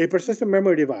 A persistent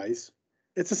memory device,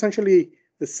 it's essentially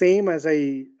the same as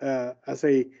the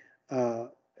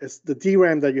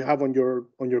DRAM that you have on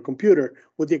your computer,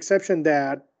 with the exception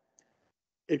that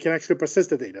it can actually persist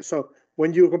the data. So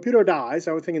when your computer dies,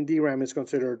 everything in DRAM is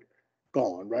considered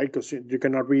gone, right? Because you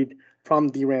cannot read from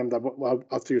DRAM that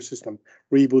after your system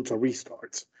reboots or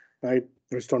restarts, right?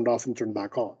 It's turned off and turned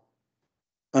back on.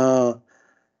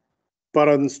 But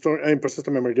on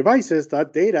persistent memory devices,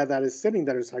 that data that is sitting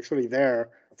there is actually there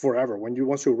forever.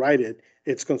 Once you write it,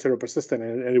 it's considered persistent,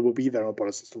 and it will be there upon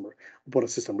a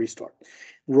system restart.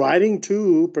 Writing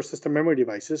to persistent memory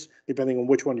devices, depending on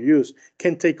which one you use,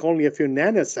 can take only a few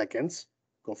nanoseconds.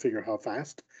 Go figure how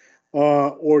fast,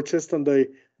 or just on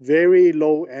the very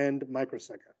low end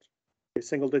microsecond, a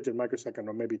single-digit microsecond,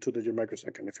 or maybe two-digit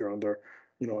microsecond if you're under,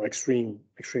 extreme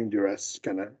duress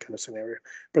kind of scenario.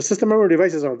 Persistent memory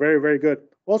devices are very, very good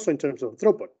also in terms of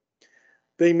throughput.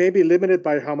 They may be limited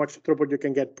by how much throughput you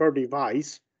can get per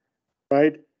device,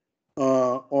 right?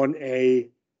 On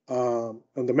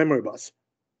the memory bus.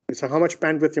 So how much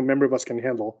bandwidth your memory bus can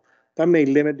handle. That may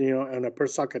limit, on a per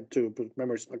socket to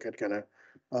memory socket kind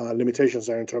of limitations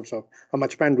there in terms of how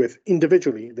much bandwidth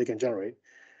individually they can generate.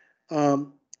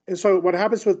 And so what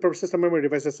happens with persistent memory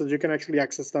devices is you can actually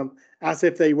access them as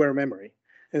if they were memory.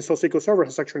 And so SQL Server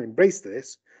has actually embraced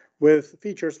this with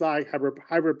features like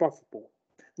hybrid buffer pool.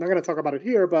 I'm not going to talk about it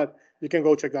here, but you can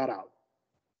go check that out.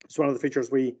 It's one of the features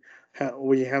we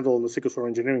handled the SQL Server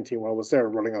engineering team while I was there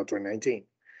rolling out 2019.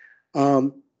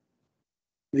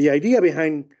 The idea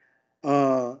behind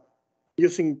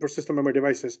using persistent memory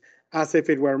devices as if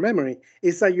it were memory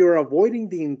is that you're avoiding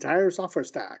the entire software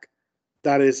stack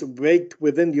that is baked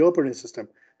within the operating system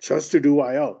just to do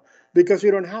I/O, because you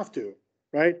don't have to,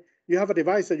 right? You have a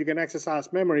device that you can access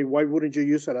as memory. Why wouldn't you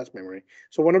use it as memory?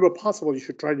 So whenever possible, you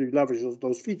should try to leverage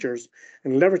those features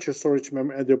and leverage your storage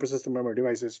memory, the persistent memory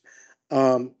devices,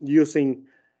 using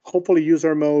hopefully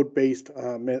user mode based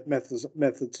methods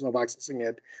of accessing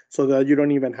it, so that you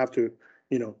don't even have to,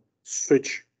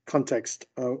 switch context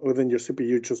within your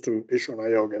CPU just to issue an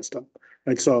I/O against them.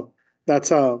 Right. So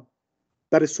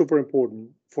that is super important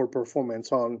for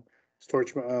performance on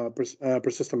storage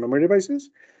persistent memory devices.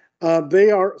 They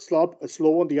are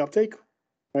slow on the uptake,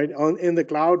 right? In the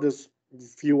cloud, there's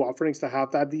few offerings that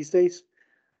have that these days.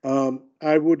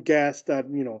 I would guess that,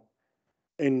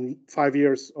 in 5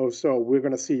 years or so, we're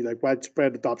going to see like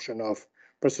widespread adoption of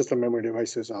persistent memory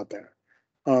devices out there.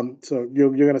 So you're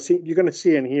going to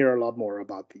see and hear a lot more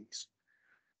about these,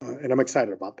 and I'm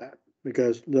excited about that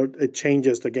because it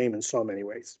changes the game in so many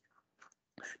ways.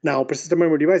 Now, persistent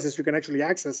memory devices you can actually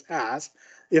access as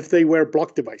if they were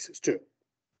block devices too,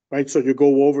 right? So you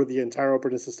go over the entire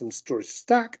operating system storage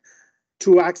stack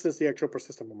to access the actual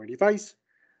persistent memory device.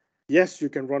 Yes, you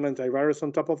can run antivirus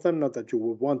on top of them, not that you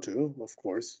would want to, of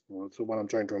course. That's what I'm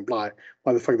trying to imply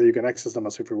by the fact that you can access them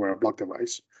as if it were a block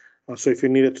device. So if you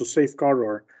needed to safeguard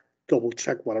or double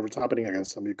check whatever's happening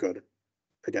against them, you could,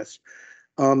 I guess.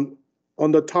 On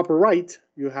the top right,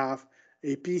 you have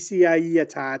a PCIe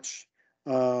attached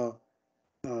or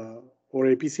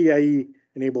a PCIe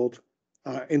enabled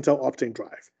Intel Optane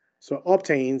drive. So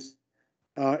Optanes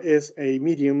is a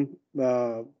medium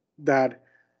that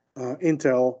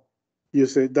Intel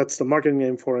uses. That's the marketing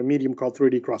name for a medium called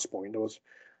 3D Crosspoint that was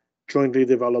jointly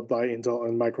developed by Intel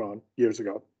and Micron years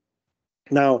ago.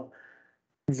 Now,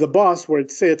 the bus where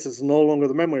it sits is no longer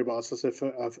the memory bus, as if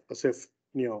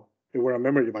it were a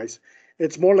memory device.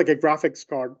 It's more like a graphics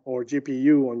card or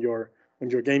GPU on your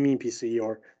gaming PC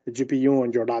or the GPU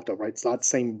on your laptop, right? It's that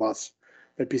same bus,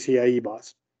 the PCIe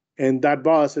bus, and that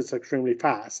bus is extremely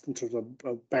fast in terms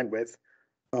of bandwidth,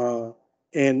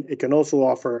 and it can also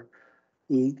offer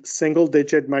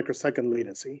single-digit microsecond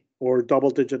latency or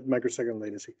double-digit microsecond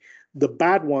latency. The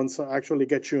bad ones actually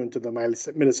get you into the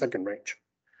millisecond range.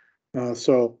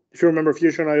 So if you remember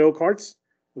Fusion IO cards,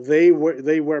 they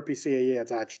were PCIe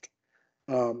attached,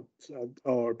 or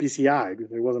PCI.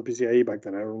 It wasn't PCIe back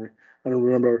then. I don't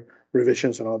remember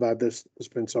revisions and all that. There's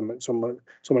been so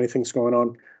many things going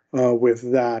on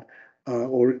with that,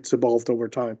 or it's evolved over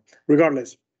time.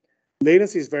 Regardless,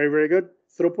 latency is very, very good.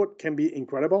 Throughput can be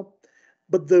incredible,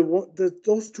 but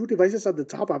those two devices at the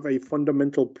top have a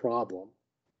fundamental problem,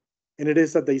 and it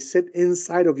is that they sit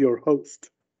inside of your host.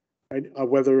 Right?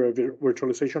 Whether a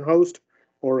virtualization host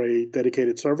or a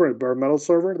dedicated server, a bare metal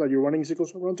server that you're running SQL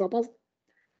Server on top of.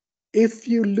 If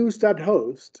you lose that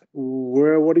host,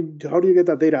 how do you get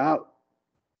that data out?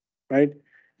 Right?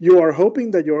 You are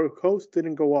hoping that your host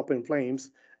didn't go up in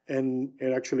flames and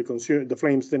it actually the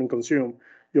flames didn't consume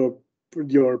your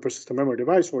persistent memory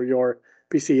device or your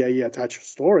PCIe attached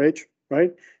storage.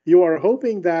 Right? You are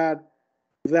hoping that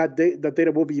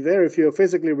data will be there if you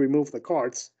physically remove the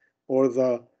cards or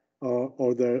the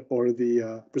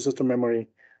persistent memory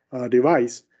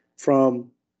device from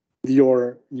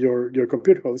your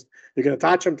compute host. You can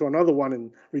attach them to another one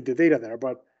and read the data there,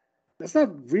 but that's not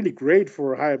really great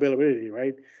for high availability,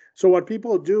 right? So what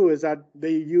people do is that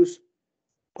they use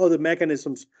other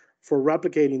mechanisms for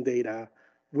replicating data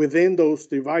within those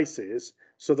devices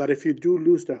so that if you do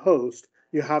lose the host,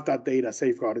 you have that data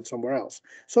safeguarded somewhere else.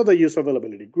 So they use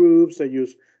availability groups, they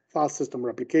use file system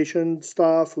replication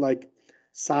stuff like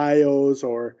SIOS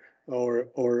or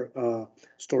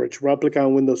storage replica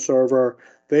on Windows Server.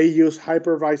 They use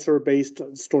hypervisor-based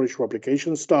storage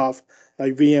replication stuff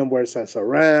like VMware's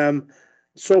SRM,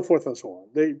 so forth and so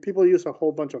on. People use a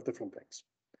whole bunch of different things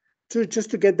just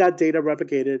to get that data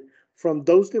replicated from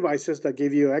those devices that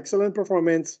give you excellent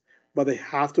performance, but they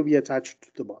have to be attached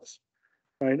to the bus,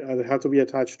 right? They have to be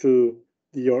attached to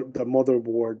the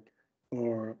motherboard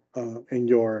or in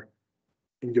your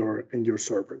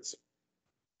servers.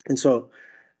 And so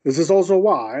this is also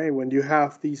why when you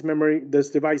have these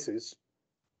devices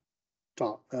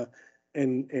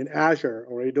in Azure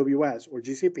or AWS or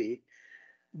GCP,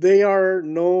 they are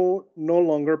no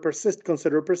longer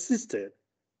considered persisted,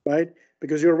 right?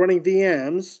 Because you're running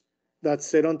VMs that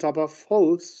sit on top of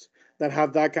hosts that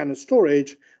have that kind of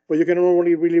storage, but you can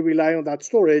only really rely on that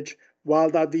storage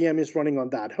while that VM is running on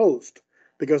that host.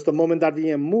 Because the moment that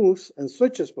VM moves and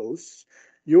switches hosts,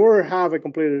 you have a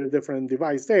completely different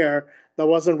device there that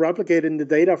wasn't replicating the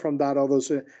data from that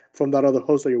other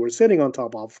host that you were sitting on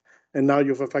top of, and now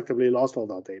you've effectively lost all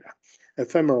that data.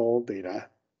 Ephemeral data,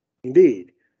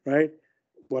 indeed, right?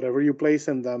 Whatever you place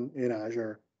in them in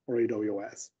Azure or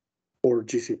AWS or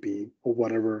GCP or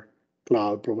whatever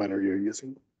cloud provider you're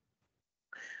using.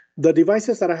 The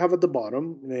devices that I have at the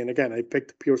bottom, and again, I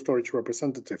picked Pure Storage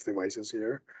representative devices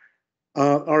here,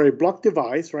 are a block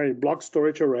device, right? A block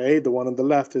storage array. The one on the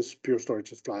left is Pure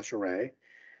Storage's flash array.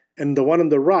 And the one on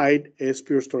the right is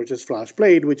Pure Storage's flash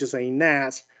plate, which is a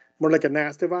NAS, more like a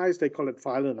NAS device. They call it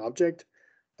file and object,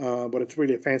 but it's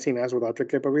really a fancy NAS with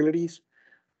object capabilities.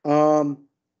 The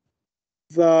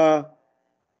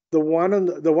one on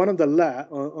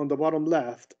the bottom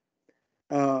left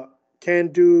can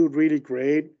do really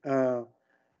great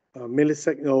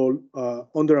millisecond,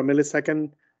 under a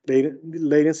millisecond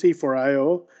latency for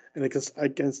I/O, and I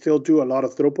can still do a lot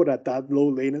of throughput at that low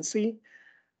latency.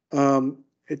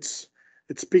 It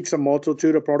speaks a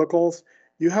multitude of protocols.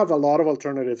 You have a lot of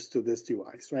alternatives to this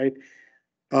device, right?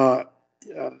 Dell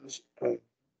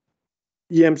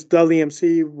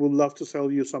EMC would love to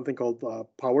sell you something called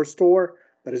Power Store.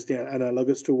 That is the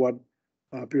analogous to what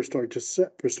Pure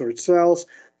Storage sells.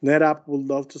 NetApp would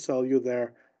love to sell you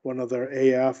one of their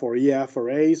AF or EF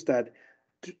arrays that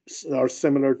are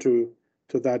similar to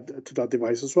that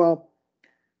device as well.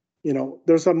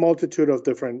 There's a multitude of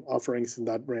different offerings in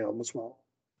that realm as well.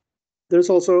 There's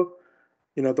also,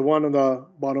 the one on the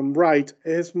bottom right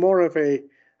is more of a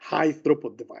high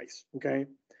throughput device, okay?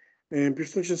 And Pure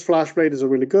Storage's FlashBlade is a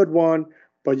really good one,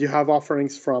 but you have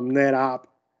offerings from NetApp,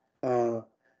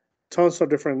 tons of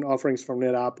different offerings from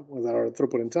NetApp that are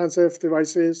throughput intensive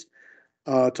devices,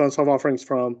 tons of offerings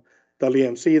from Dell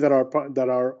EMC that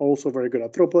are also very good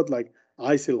at throughput, like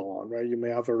Isilon, right? You may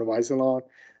have heard of Isilon.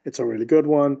 It's a really good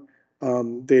one.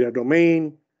 Data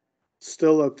Domain,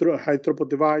 still a high throughput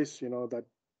device, that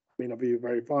may not be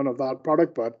very fond of that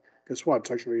product, but guess what?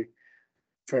 It's actually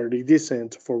fairly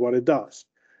decent for what it does.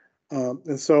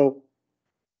 And so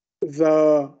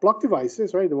the block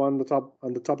devices, right, the one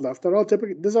on the top left,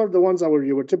 these are the ones where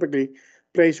you would typically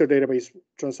place your database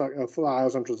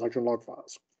files and transaction log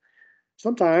files.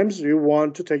 Sometimes you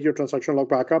want to take your transaction log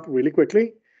backup really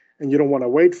quickly, and you don't want to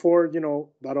wait for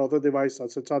that other device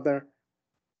that sits out there.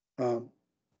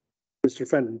 Mr.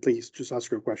 Fenton, please just ask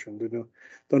your question. You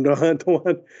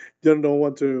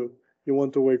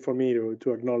want to wait for me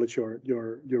to acknowledge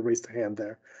your raised hand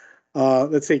there.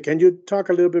 Let's see, can you talk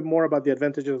a little bit more about the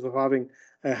advantages of having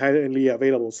a highly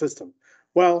available system?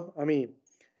 Well, I mean,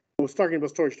 I was talking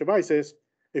about storage devices.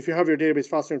 If you have your database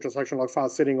files and your transaction log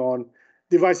files sitting on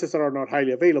devices that are not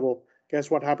highly available,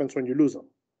 guess what happens when you lose them?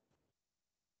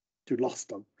 You lost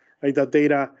them. Right? That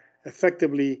data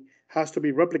effectively has to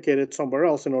be replicated somewhere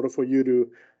else in order for you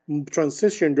to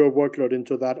transition your workload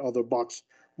into that other box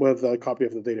where the copy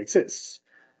of the data exists.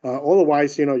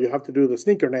 Otherwise, you have to do the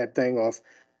sneaker net thing of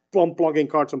unplugging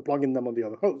cards and plugging them on the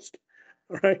other host,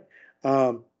 right?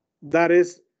 That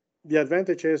is the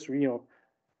advantage is,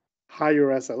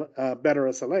 higher better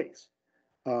SLAs,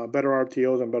 better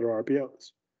RTOs and better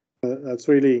RPOs. That's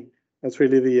really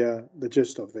the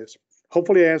gist of this.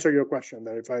 Hopefully, I answered your question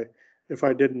there. If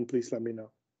I didn't, please let me know.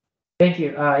 Thank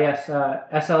you. Yes,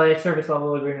 SLA, service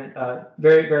level agreement.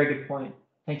 Very, very good point.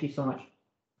 Thank you so much.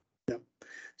 Yeah.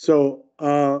 So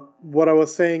what I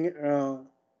was saying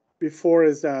before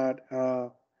is that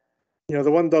the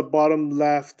one the bottom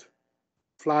left,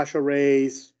 flash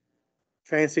arrays,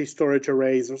 fancy storage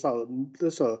arrays.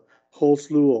 There's a whole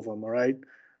slew of them. All right,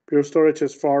 Pure Storage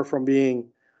is far from being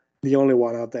the only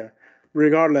one out there.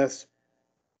 Regardless,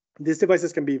 these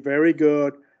devices can be very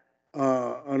good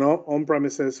on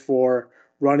premises for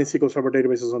running SQL Server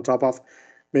databases on top of.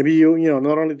 Maybe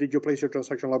not only did you place your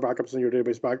transaction log backups in your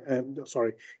database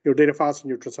your data files and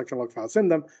your transaction log files in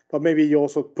them, but maybe you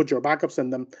also put your backups in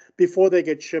them before they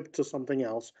get shipped to something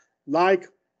else, like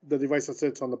the device that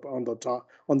sits on the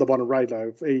bottom right,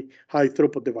 like a high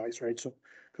throughput device, right? So,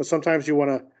 because sometimes you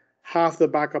want to have the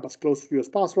backup as close to you as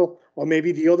possible, or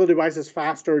maybe the other device is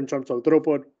faster in terms of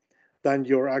throughput than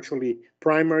your actually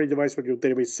primary device where your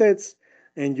database sits,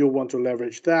 and you want to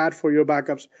leverage that for your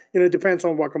backups. It depends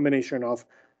on what combination of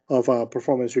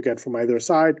performance you get from either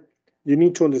side. You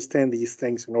need to understand these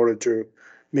things in order to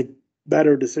make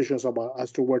better decisions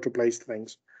as to where to place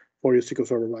things for your SQL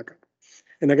Server backup.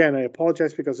 And again, I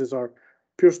apologize because these are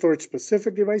Pure Storage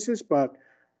specific devices, but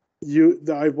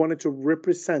I wanted to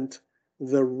represent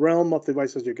the realm of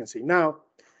devices you can see. Now,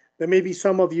 there may be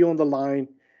some of you on the line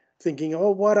thinking,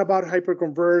 oh, what about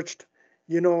hyperconverged?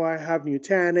 I have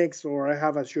Nutanix or I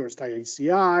have Azure Stack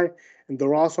HCI, and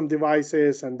they're awesome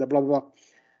devices and the blah, blah, blah.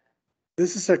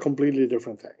 This is a completely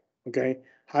different thing, okay?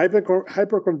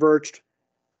 Hyperconverged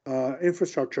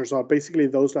infrastructures are basically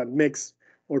those that mix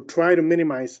or try to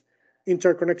minimize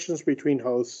interconnections between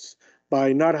hosts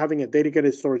by not having a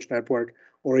dedicated storage network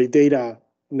or a data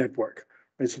network.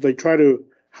 And so they try to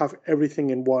have everything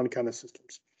in one kind of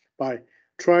systems by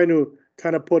trying to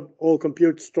kind of put all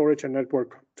compute, storage, and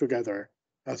network together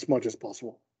as much as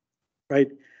possible,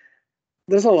 right?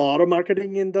 There's a lot of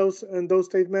marketing in those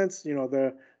statements.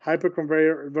 The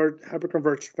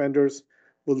hyperconverged vendors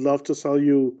would love to sell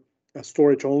you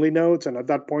storage-only nodes, and at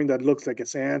that point, that looks like a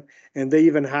SAN. And they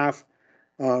even have,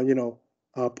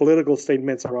 political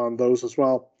statements around those as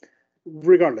well.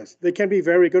 Regardless, they can be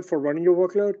very good for running your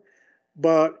workload,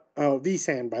 but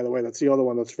vSAN, by the way, that's the other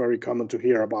one that's very common to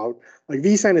hear about. Like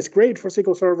vSAN is great for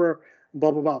SQL Server,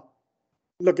 blah, blah, blah.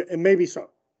 Look, it may be so,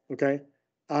 okay?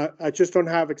 I just don't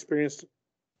have experience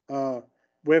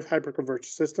with hyperconverged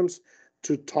systems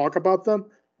to talk about them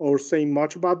or say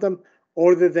much about them,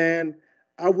 other than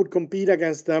I would compete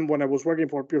against them when I was working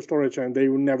for Pure Storage, and they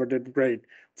never did great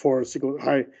for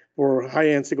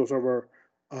high-end SQL Server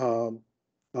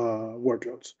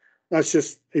workloads. That's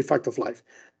just a fact of life.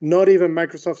 Not even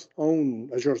Microsoft's own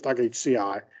Azure Stack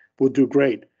HCI would do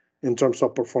great in terms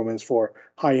of performance for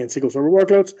high-end SQL Server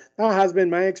workloads. That has been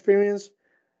my experience.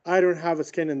 I don't have a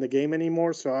skin in the game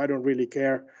anymore, so I don't really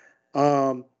care.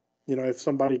 If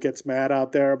somebody gets mad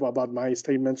out there about my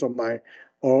statements or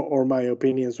my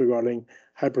opinions regarding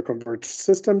hyperconverged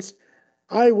systems,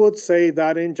 I would say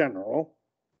that in general,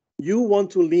 you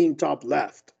want to lean top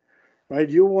left, right?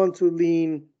 You want to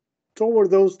lean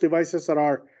toward those devices that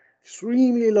are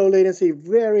extremely low latency,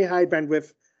 very high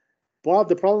bandwidth. But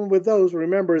the problem with those,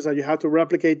 remember, is that you have to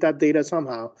replicate that data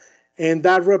somehow. And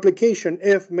that replication,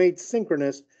 if made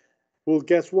synchronous, will,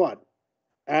 guess what?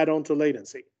 Add on to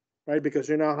latency, right? Because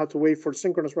you now have to wait for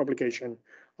synchronous replication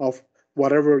of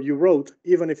whatever you wrote,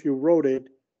 even if you wrote it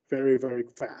very, very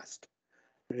fast.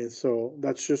 And so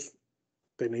that's just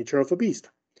the nature of the beast.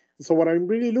 So what I'm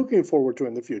really looking forward to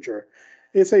in the future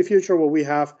is a future where we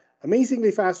have amazingly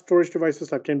fast storage devices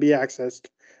that can be accessed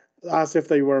as if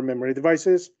they were memory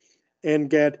devices and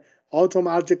get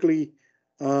magically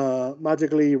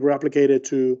replicated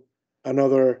to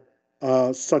another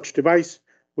such device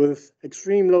with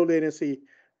extreme low latency,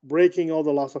 breaking all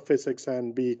the laws of physics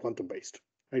and be quantum based.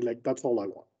 Right? Like that's all I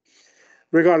want.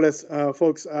 Regardless,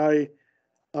 folks,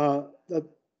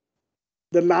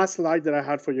 the last slide that I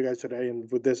had for you guys today,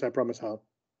 and with this I promise I'll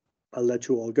let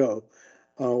you all go,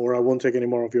 or I won't take any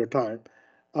more of your time.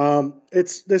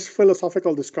 It's this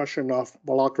philosophical discussion of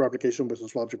block replication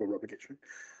versus logical replication.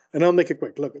 And I'll make it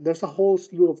quick. Look, there's a whole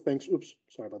slew of things. Oops,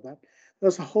 sorry about that.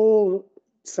 There's a whole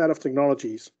set of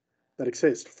technologies that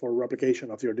exist for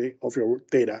replication of your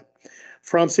data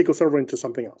from SQL Server into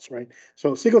something else, right?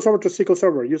 So SQL Server to SQL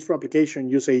Server, use replication,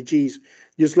 use AGs,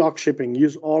 use lock shipping,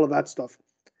 use all of that stuff.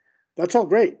 That's all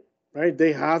great, right?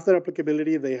 They have their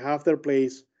applicability, they have their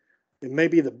place. It may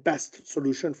be the best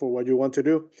solution for what you want to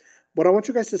do. But I want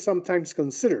you guys to sometimes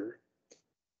consider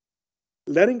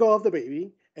letting go of the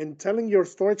baby and telling your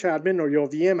storage admin or your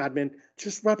VM admin,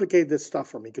 just replicate this stuff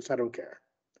for me because I don't care,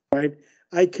 right?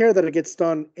 I care that it gets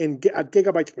done at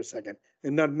gigabytes per second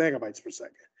and not megabytes per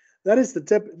second. That is the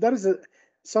tip. That is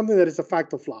something that is a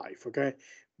fact of life, okay?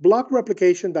 Block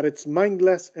replication, that it's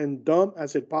mindless and dumb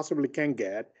as it possibly can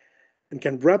get, and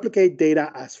can replicate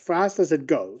data as fast as it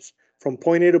goes from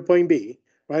point A to point B,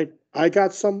 right? I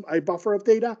got a buffer of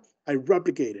data, I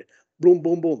replicate it. Boom,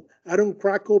 boom, boom. I don't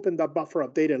crack open that buffer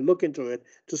of data and look into it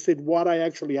to see what I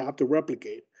actually have to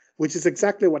replicate, which is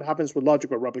exactly what happens with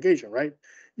logical replication, right?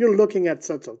 You're looking at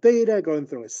sets of data, going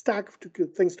through a stack of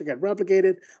things to get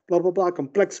replicated, blah, blah, blah,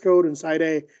 complex code inside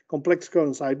A, complex code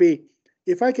inside B.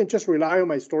 If I can just rely on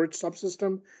my storage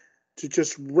subsystem to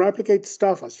just replicate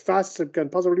stuff as fast as it can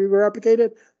possibly be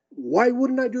replicated, why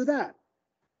wouldn't I do that?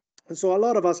 And so a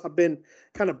lot of us have been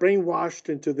kind of brainwashed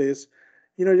into this.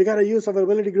 You got to use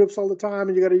availability groups all the time,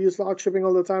 and you got to use lock shipping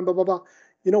all the time, blah, blah, blah.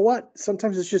 You know what?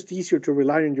 Sometimes it's just easier to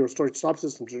rely on your storage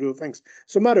subsystem to do things.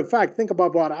 So matter of fact, think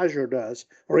about what Azure does,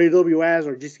 or AWS,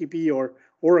 or GCP, or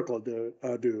Oracle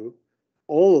do.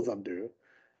 All of them do.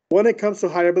 When it comes to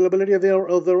high availability of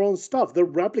their own stuff, they're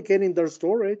replicating their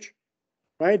storage,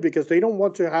 right? Because they don't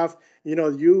want to have,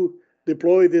 you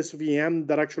deploy this VM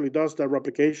that actually does the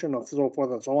replication of so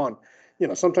forth and so on.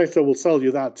 Sometimes they will sell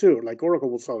you that too. Like Oracle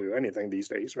will sell you anything these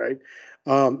days, right?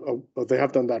 But they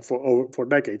have done that for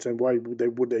decades, and why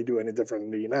would they do any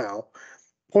differently now?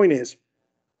 Point is,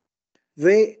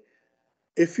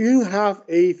 if you have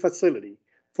a facility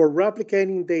for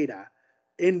replicating data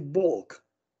in bulk,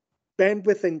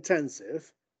 bandwidth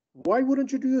intensive, why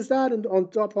wouldn't you use that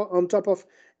on top of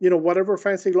whatever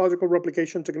fancy logical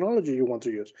replication technology you want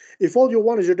to use? If all you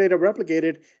want is your data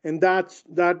replicated, and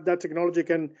that technology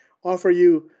can offer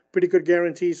you pretty good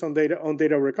guarantees on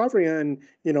data recovery and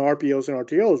RPOs and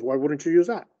RTOs, why wouldn't you use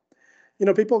that?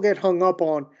 People get hung up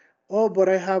on, oh, but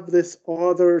I have this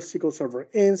other SQL Server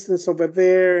instance over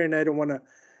there, and I don't want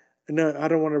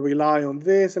to rely on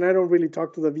this, and I don't really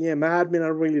talk to the VM admin, I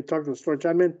don't really talk to the storage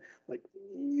admin. Like,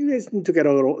 you guys need to get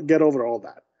over all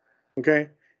that, okay?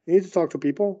 You need to talk to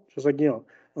people, just like,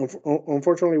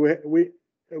 unfortunately, we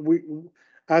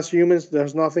as humans,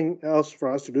 there's nothing else for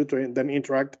us to do than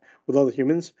interact with other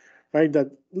humans, right?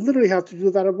 That literally have to do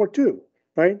that at work too,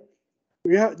 right?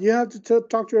 You have to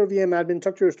talk to your VM admin,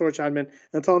 talk to your storage admin,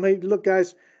 and tell them, hey, look,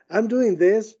 guys, I'm doing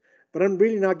this, but I'm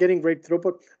really not getting great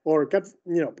throughput. Or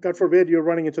God forbid, you're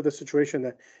running into the situation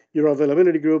that your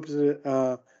availability groups,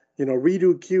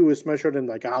 redo queue is measured in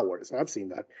like hours. I've seen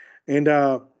that. And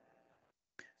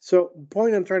so the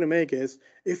point I'm trying to make is,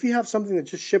 if you have something that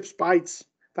just ships bytes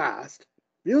fast,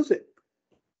 use it.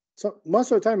 So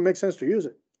most of the time, it makes sense to use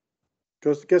it.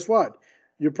 Because guess what?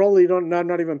 You're probably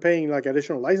not even paying like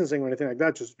additional licensing or anything like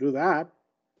that just to do that.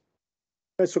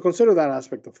 Right, so consider that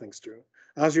aspect of things too.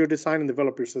 As you design and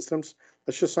develop your systems,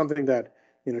 that's just something that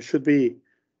should be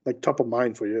like top of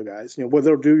mind for you guys.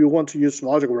 Whether do you want to use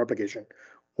logical replication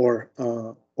or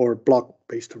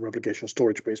block-based replication,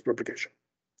 storage-based replication.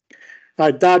 All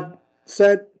right, that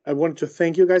said, I want to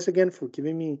thank you guys again for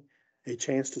giving me a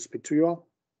chance to speak to you all.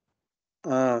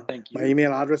 Thank you. My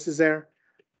email address is there.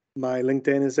 My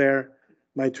LinkedIn is there.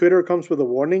 My Twitter comes with a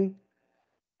warning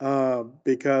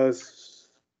because,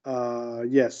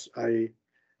 yes, I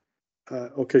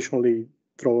occasionally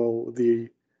throw the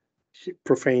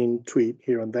profane tweet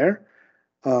here and there.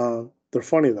 They're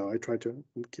funny, though. I try to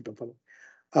keep them funny.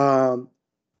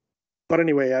 But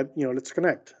anyway, let's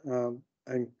connect. I'm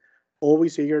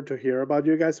always eager to hear about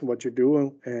you guys and what you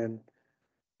do. And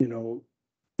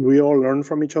we all learn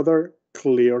from each other.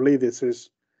 Clearly, this is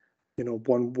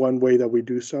one way that we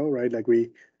do so, right? Like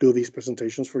we do these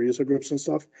presentations for user groups and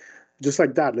stuff. Just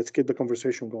like that, let's get the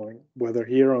conversation going, whether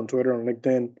here on Twitter, on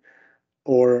LinkedIn,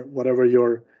 or whatever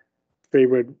your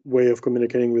favorite way of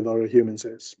communicating with other humans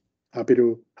is. Happy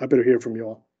to hear from you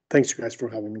all. Thanks, you guys, for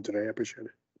having me today. I appreciate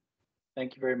it.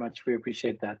 Thank you very much. We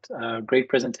appreciate that. Great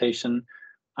presentation.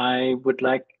 I would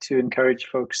like to encourage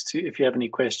folks to, if you have any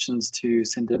questions, to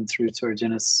send them through to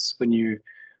Argenis when you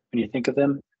think of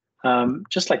them.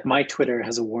 Just like my Twitter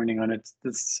has a warning on it.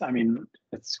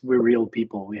 We're real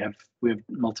people. We have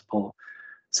multiple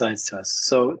sides to us.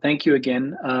 So thank you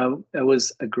again. It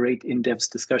was a great in-depth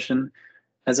discussion.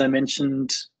 As I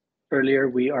mentioned earlier,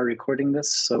 we are recording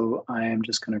this, so I am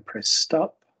just going to press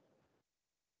stop.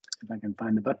 If I can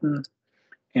find the button.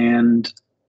 And